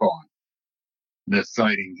MUFON, this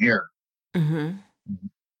sighting here. Mm-hmm.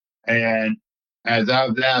 And as I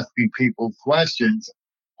was asking people questions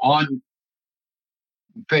on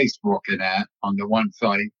Facebook and that, on the one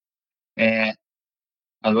site, and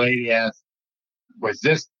a lady asked, was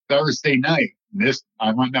this Thursday night?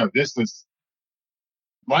 I went, no, this was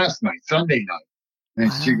last night, Sunday night. And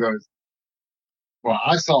Wow. she goes, well,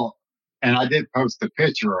 I saw, and I did post a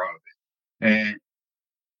picture of it. And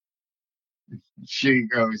she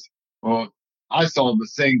goes, well, I saw the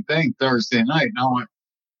same thing Thursday night. And I went,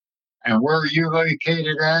 and where are you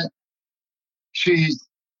located at? She's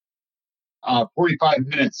 45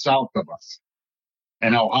 minutes south of us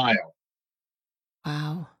in Ohio.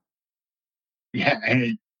 Wow. Yeah.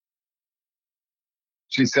 And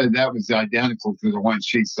she said that was identical to the one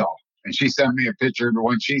she saw. And she sent me a picture of the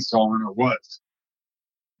one she saw, and it was.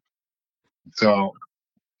 So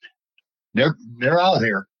they're out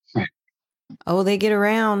here. Oh, they get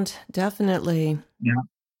around. Definitely. Yeah.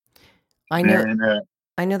 I know. And,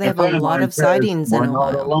 I know they have a lot of sightings in Ohio.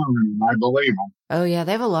 We're not alone, I believe them. Oh yeah,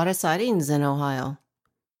 they have a lot of sightings in Ohio.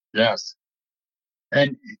 Yes.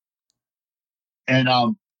 And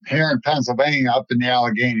here in Pennsylvania, up in the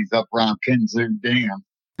Alleghenies, up around Kinzig Dam.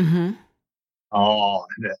 Mm-hmm. Oh,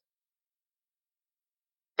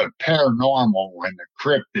 the paranormal and the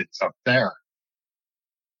cryptids up there.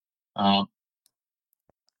 Um,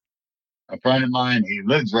 a friend of mine, he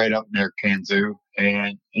lives right up near Kinzig,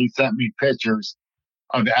 and he sent me pictures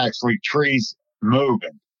of actually trees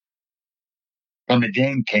moving from the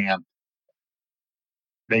game cam.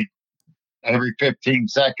 They every 15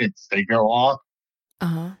 seconds they go off,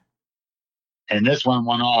 Uh-huh. and this one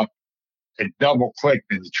went off. It double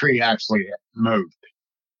clicked, and the tree actually moved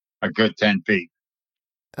a good 10 feet.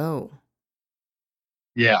 Oh.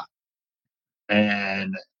 Yeah,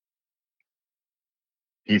 and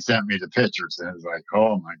he sent me the pictures, and it was like,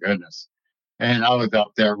 oh my goodness. And I was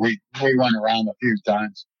up there. We went around a few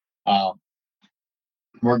times. Um,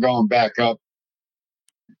 we're going back up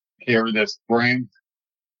here this spring,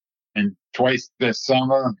 and twice this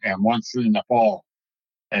summer, and once in the fall.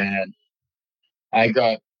 And I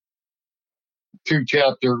got 2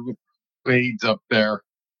 chapter leads up there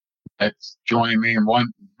that's joining me, and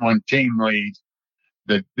one team lead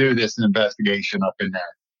that do this investigation up in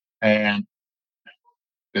there. And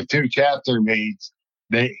the 2 chapter leads,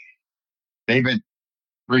 they've been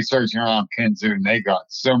researching around Kinzig, and they got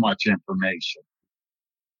so much information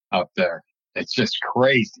up there. It's just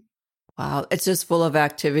crazy. Wow. It's just full of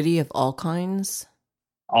activity of all kinds.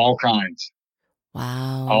 All kinds.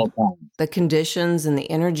 Wow. All kinds. The conditions and the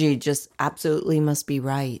energy just absolutely must be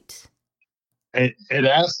right. It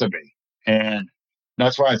has to be. And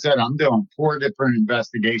that's why I said I'm doing 4 different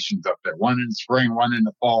investigations up there. One in the spring, one in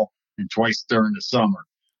the fall, and twice during the summer.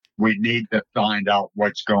 We need to find out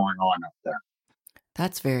what's going on up there.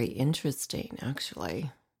 That's very interesting,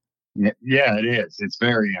 actually. Yeah, it is. It's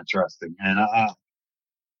very interesting. And I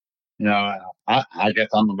guess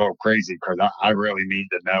I'm a little crazy because I really need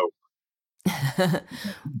to know.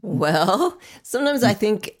 Well, sometimes I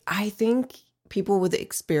think people with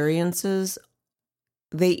experiences,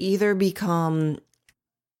 they either become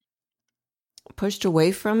pushed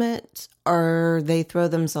away from it or they throw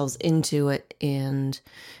themselves into it. And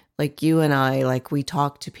like you and I, like we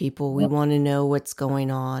talk to people, we want to know what's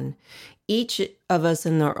going on, each of us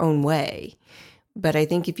in their own way. But I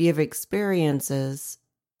think if you have experiences,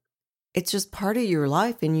 it's just part of your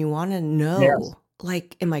life and you want to know, Yes.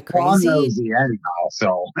 like, am I Well, I'm crazy? nosy anyhow,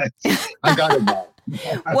 so I got to know.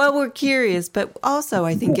 Well, we're curious, but also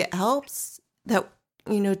I think it helps that,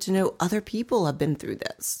 to know other people have been through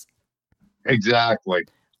this. Exactly.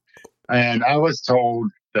 And I was told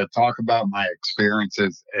to talk about my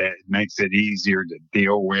experiences. It makes it easier to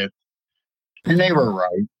deal with. And they Mm-hmm. were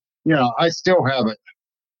right. I still have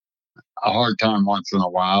a hard time once in a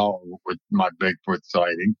while with my Bigfoot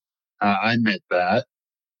sighting. I admit that.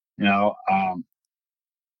 You know, um,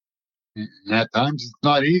 and at times it's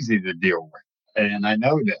not easy to deal with. And I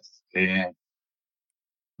know this. And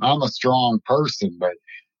I'm a strong person, but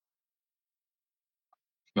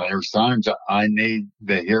there's times I need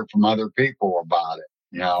to hear from other people about it,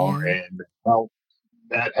 Yeah, and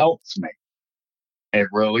that helps me. It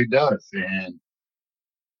really does.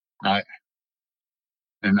 I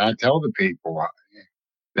and I tell the people,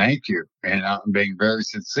 thank you. And I'm being very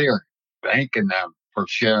sincere, thanking them for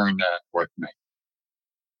sharing that with me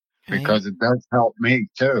right. because it does help me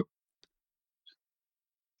too.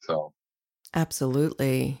 So,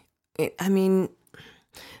 Absolutely. I mean,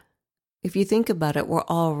 if you think about it, we're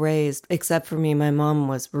all raised, except for me, my mom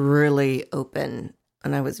was really open,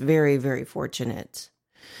 and I was very, very fortunate.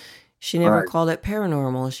 She never right. called it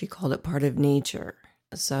paranormal, she called it part of nature.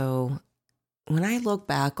 So when I look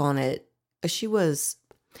back on it, she was,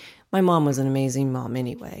 my mom was an amazing mom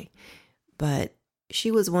anyway, but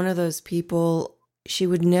she was one of those people, she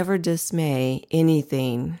would never dismay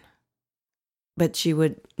anything, but she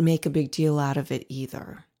would make a big deal out of it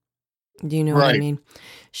either. Do you know what I Right. mean?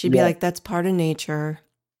 She'd be Yeah. like, that's part of nature.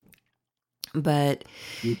 But,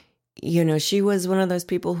 she was one of those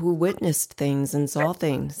people who witnessed things and saw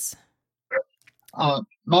things.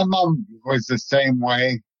 My mom was the same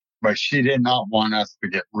way, but she did not want us to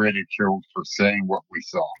get ridiculed for saying what we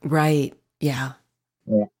saw. Right. Yeah.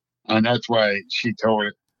 Yeah. And that's why she told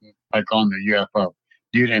it, like on the UFO,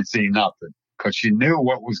 you didn't see nothing because she knew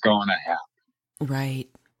what was going to happen. Right.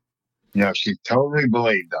 She totally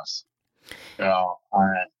believed us.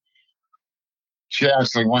 She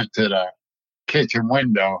actually went to the kitchen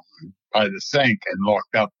window by the sink and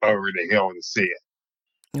looked up over the hill to see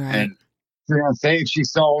it. Right. And she didn't say if she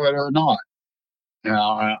saw it or not. You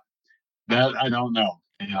know, uh, that I don't know.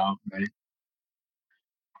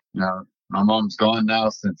 My mom's gone now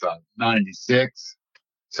since I'm 96,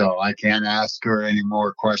 so I can't ask her any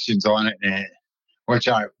more questions on it. And which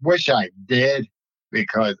I wish I did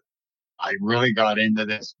because I really got into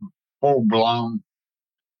this full blown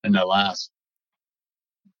in the last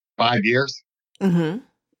 5 years. Mm-hmm.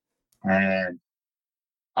 And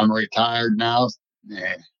I'm retired now,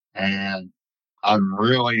 eh, and I'm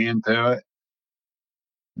really into it.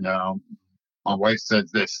 You know, my wife says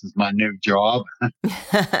this is my new job.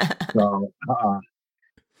 So,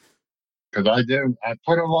 because I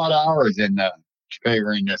put a lot of hours into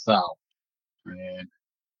figuring this out,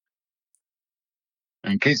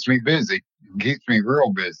 and keeps me busy, keeps me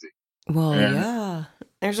real busy. Well, And, yeah.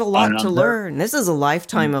 There's a lot and to I'm very, learn. This is a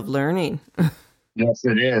lifetime of learning. yes,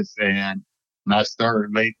 it is. And I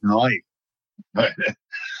started late in life, but,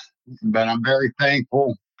 but I'm very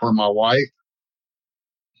thankful for my wife.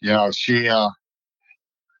 You know, she's a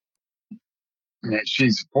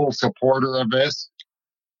full supporter of this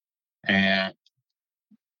and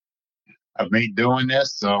of me doing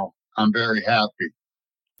this. So I'm very happy.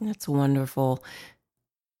 That's wonderful.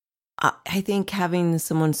 I think having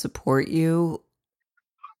someone support you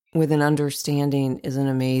with an understanding is an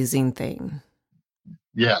amazing thing.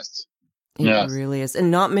 Yes. It Yes. really is. And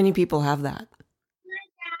not many people have that.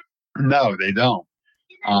 No, they don't.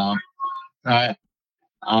 Um,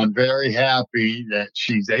 I'm very happy that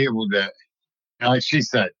she's able to, like she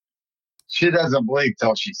said, she doesn't believe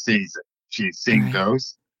till she sees it. She's seen Right.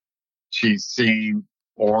 ghosts. She's seen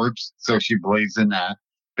orbs, so she believes in that.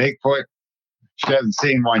 Bigfoot, she hasn't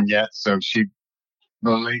seen one yet, so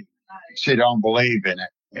believe she don't believe in it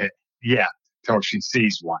yet till she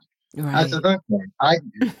sees one. That's a Right. good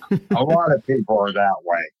thing. A lot of people are that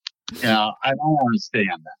way. You know, I don't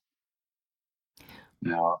understand that.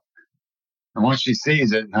 You know, and once she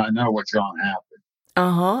sees it, I know what's going to happen.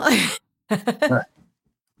 Uh-huh.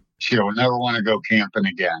 She'll never want to go camping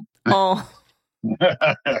again. Oh.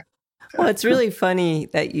 Well, it's really funny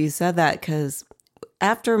that you said that because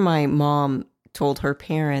after my mom told her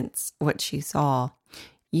parents what she saw,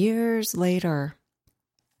 years later,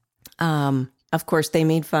 of course, they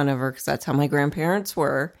made fun of her because that's how my grandparents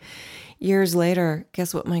were. Years later,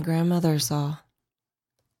 guess what my grandmother saw?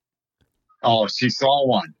 Oh, she saw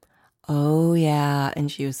one. Oh, yeah.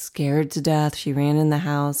 And she was scared to death. She ran in the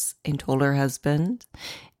house and told her husband.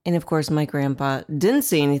 And of course, my grandpa didn't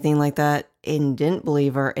see anything like that and didn't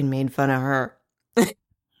believe her and made fun of her.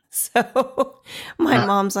 So my Uh,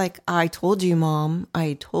 mom's like, I told you, Mom.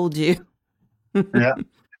 I told you. yeah.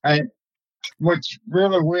 And which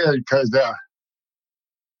really weird because the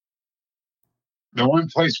one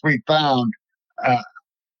place we found, uh,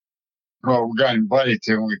 well, we got invited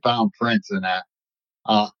to, and we found prints in that.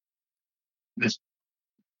 This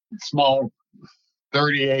small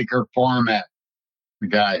 30-acre farm that the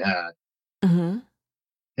guy had. Mm-hmm.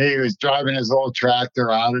 He was driving his old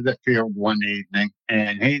tractor out of the field one evening,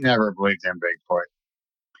 and he never believed in Bigfoot.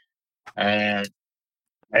 And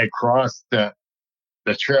it crossed the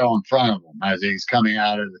trail in front of him as he was coming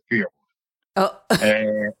out of the field. Oh,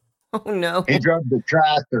 And oh no. he drove the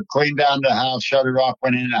tractor, cleaned down the house, shut it off,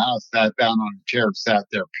 went in the house, sat down on a chair, sat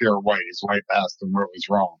there pure white. His wife asked him what was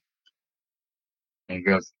wrong. And he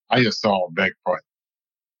goes, I just saw a Bigfoot.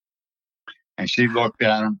 And she looked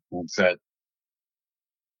at him and said,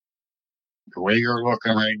 the way you're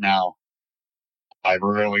looking right now, I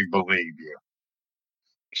really believe you.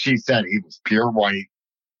 She said he was pure white.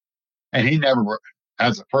 And he never,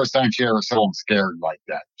 that's the first time she ever saw him scared like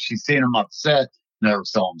that. She's seen him upset, never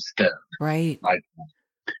saw him scared Right. like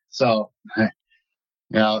that. So, you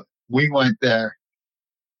know, we went there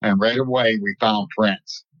and right away we found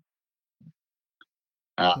prints.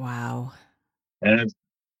 Wow. And,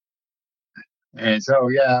 and so,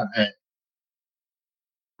 yeah,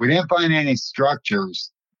 we didn't find any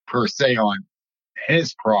structures per se on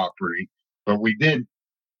his property, but we did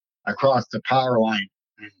across the power line,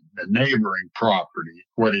 the neighboring property,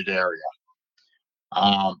 wooded area.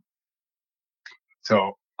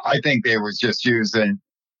 So I think they was just using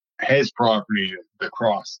his property to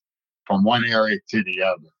cross from one area to the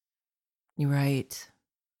other. You're right.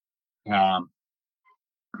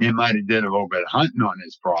 He might have did a little bit of hunting on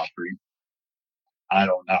his property. I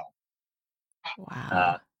don't know.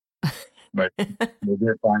 Wow. But we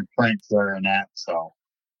did find prints there and that. So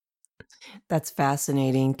That's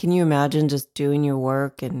fascinating. Can you imagine just doing your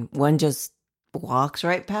work and one just walks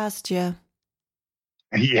right past you?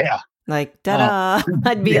 yeah. Like, ta-da.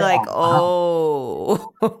 I'd be Yeah. like,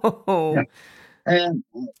 oh. Yeah.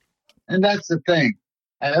 And that's the thing.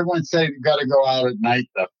 Everyone said you got to go out at night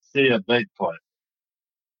to see a Bigfoot.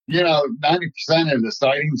 You know, 90% of the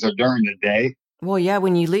sightings are during the day. Well, yeah,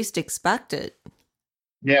 when you least expect it.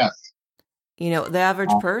 Yes. The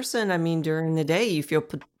average person, I mean, during the day, you feel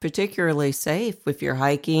particularly safe if you're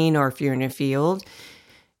hiking or if you're in a field.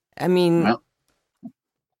 I mean,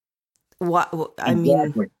 Well, I mean,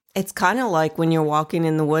 exactly. it's kind of like when you're walking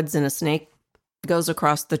in the woods and a snake goes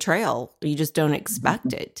across the trail. You just don't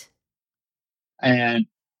expect it. And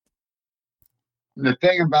the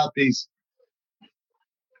thing about these,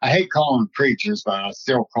 I hate calling them creatures, but I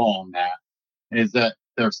still call them that, is that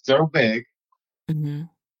they're so big, Hmm.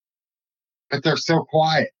 but they're so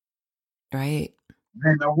quiet. Right.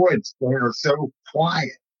 In the woods, they are so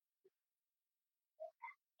quiet.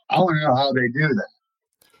 I want to know how they do that.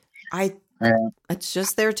 I And, It's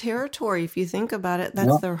just their territory. If you think about it, that's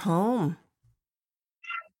well, their home.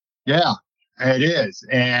 yeah, it is.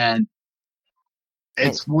 And And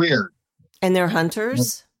it's weird. and they're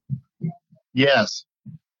hunters. Yes,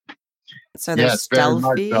 So they're yes, very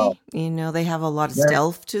much so. stealthy. They have a lot of They're,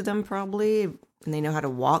 stealth to them probably, and they know how to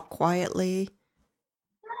walk quietly.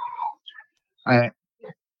 uh,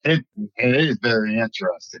 it is very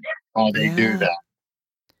interesting how they do Yeah. that.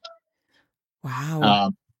 Wow.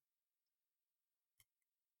 Um,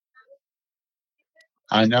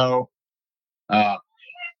 I know. Uh,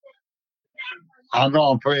 I'm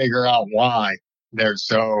going to figure out why they're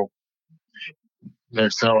so they're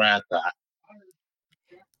so at that.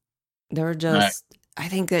 They're Right. just I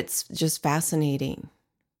think it's just fascinating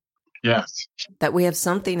Yes. that we have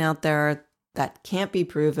something out there that can't be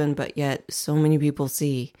proven, but yet so many people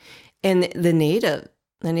see. And the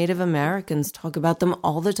Native Americans talk about them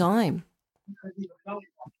all the time.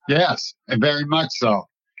 Yes, and very much so.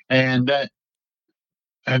 And that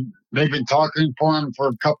and they've been talking for them for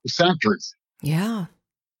a couple centuries. Yeah.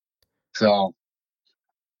 So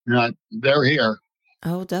they're here.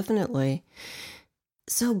 Oh, definitely.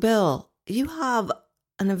 So, Bill, you have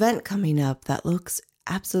an event coming up that looks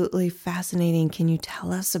absolutely fascinating. Can you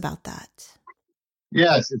tell us about that?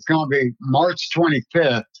 Yes, it's going to be March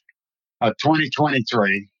 25th of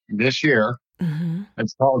 2023 this year. Hmm.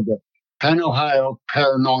 It's called the Penn Ohio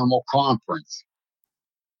Paranormal Conference.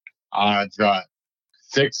 It's got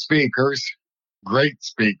 6 speakers, great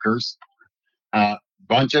speakers, a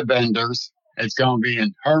bunch of vendors. It's going to be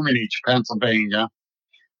in Hermitage, Pennsylvania,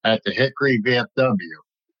 at the Hickory VFW.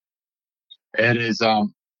 It is the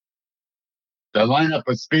lineup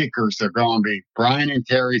of speakers are going to be Brian and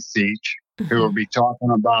Terry Seach, who will Hmm. be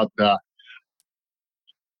talking about the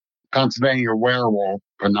Pennsylvania werewolf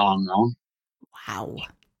phenomenon. Wow.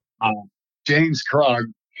 Uh, James Krug,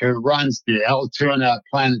 who runs the Altoona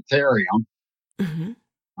Planetarium, Hmm.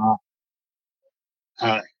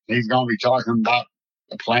 uh, he's going to be talking about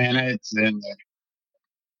the planets and the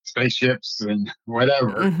spaceships and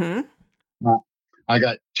whatever. Hmm. Uh, I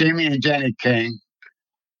got Jamie and Jenny King,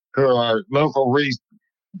 who are local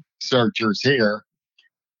researchers here,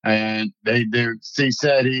 and they do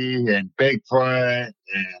CSETI and Bigfoot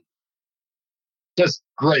and just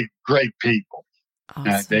great, great people. They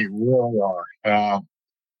Awesome. really are.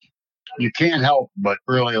 You can't help but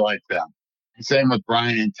really like them. Same with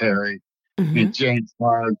Brian and Terry Hmm. and James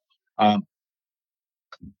Clark. Um,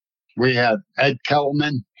 we have Ed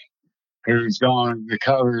Kellman, who's going to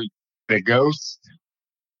cover the ghosts.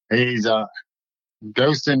 He's a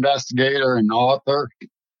ghost investigator and author.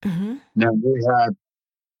 Hmm. Then we have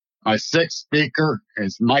my 6th speaker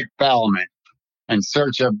is Mike Ballman, In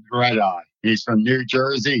Search of Red Eye. He's from New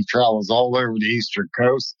Jersey. He travels all over the Eastern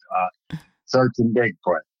Coast, searching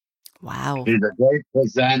Bigfoot. Wow. He's a great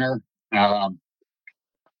presenter. Um,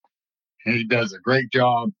 he does a great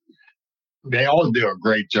job. They all do a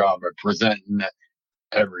great job of presenting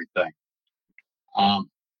everything. Um,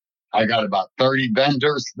 I got about 30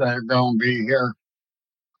 vendors that are going to be here,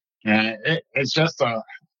 and it's just going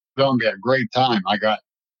to be a great time. I got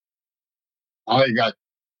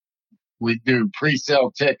we do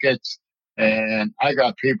pre-sale tickets, and I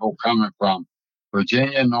got people coming from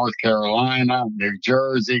Virginia, North Carolina, New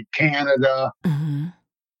Jersey, Canada, Hmm.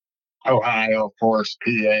 Ohio, of course,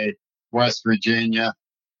 PA, West Virginia,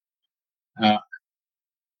 uh,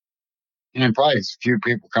 and probably a few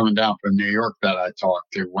people coming down from New York that I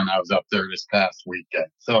talked to when I was up there this past weekend.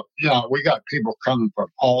 So, we got people coming from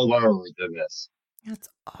all over to this. That's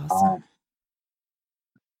Um, awesome. And,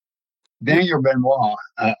 Daniel Benoit,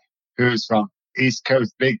 who's from East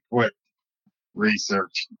Coast Bigfoot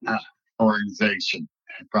Research Organization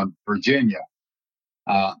from Virginia,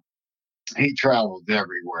 uh, he travels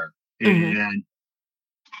everywhere. hmm. And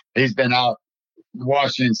he's been out in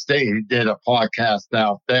Washington State. He did a podcast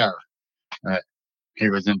out there. Uh, he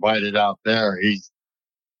was invited out there.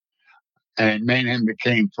 And me and him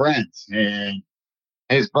became friends. And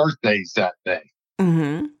his birthday's that day.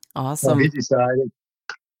 Hmm. So he Awesome. decided.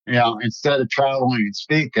 instead of traveling and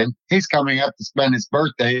speaking, he's coming up to spend his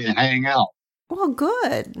birthday and hang out. Well,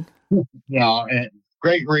 good. And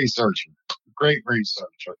great researcher. Great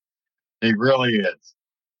researcher. He really is.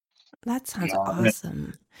 That sounds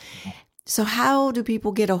awesome. So how do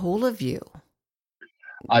people get a hold of you?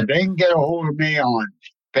 They can get a hold of me on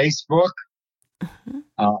Facebook,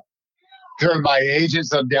 through my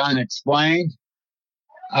Agents of the Unexplained.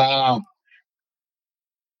 And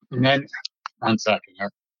then, 1 second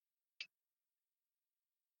here.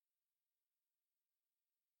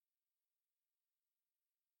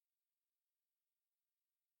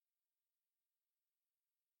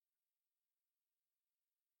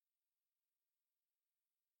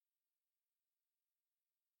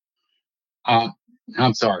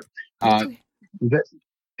 I'm sorry.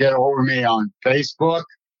 Get over me on Facebook,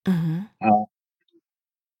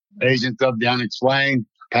 Agents of the Unexplained,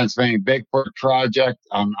 Pennsylvania Bigfoot Project.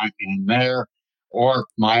 I'm in there, or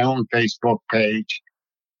my own Facebook page,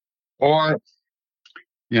 or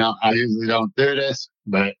I usually don't do this,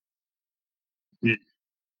 but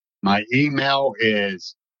my email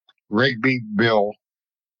is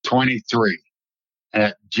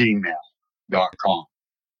rigbybill23@gmail.com.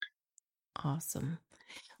 Awesome.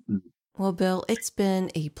 Well, Bill, it's been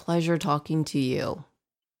a pleasure talking to you.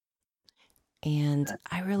 And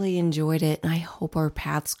I really enjoyed it. And I hope our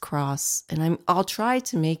paths cross. And I'll try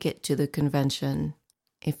to make it to the convention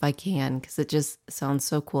if I can, because it just sounds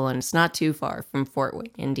so cool. And it's not too far from Fort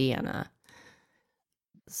Wayne, Indiana.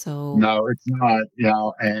 So no, it's not,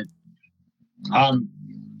 and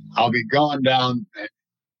I'll be going down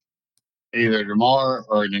either tomorrow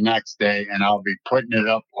or the next day, and I'll be putting it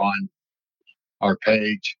up on our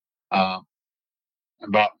page. I'm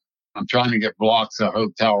trying to get blocks of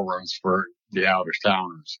hotel rooms for the outer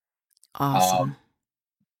towners. Awesome.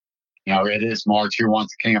 It is March. Who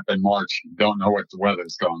wants to camp in March? You don't know what the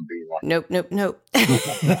weather's going to be like. Nope.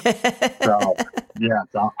 So,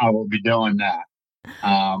 I will be doing that.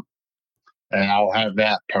 And I'll have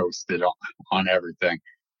that posted on everything.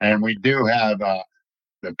 And we do have the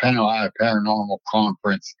Penn Ohio Paranormal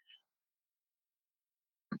Conference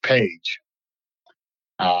page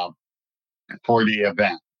for the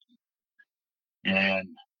event. And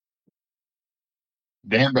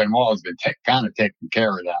Dan Benoit has been kind of taking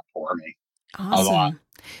care of that for me. Awesome.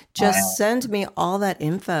 Just send me all that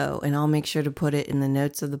info and I'll make sure to put it in the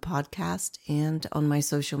notes of the podcast and on my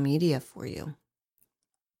social media for you.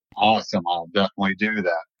 Awesome. I'll definitely do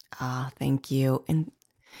that. Thank you. And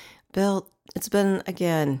Bill, it's been,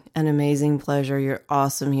 again, an amazing pleasure. You're an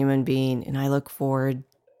awesome human being, and I look forward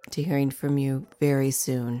to hearing from you very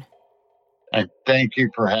soon. And thank you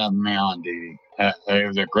for having me on, Dee Dee. It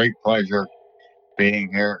was a great pleasure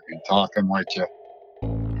being here and talking with you.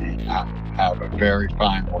 And have a very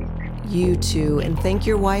fine week. You too. And thank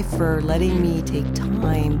your wife for letting me take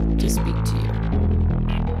time to speak to you.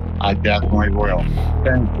 I definitely will.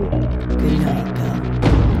 Thank you. Good night,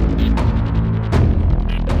 Bill.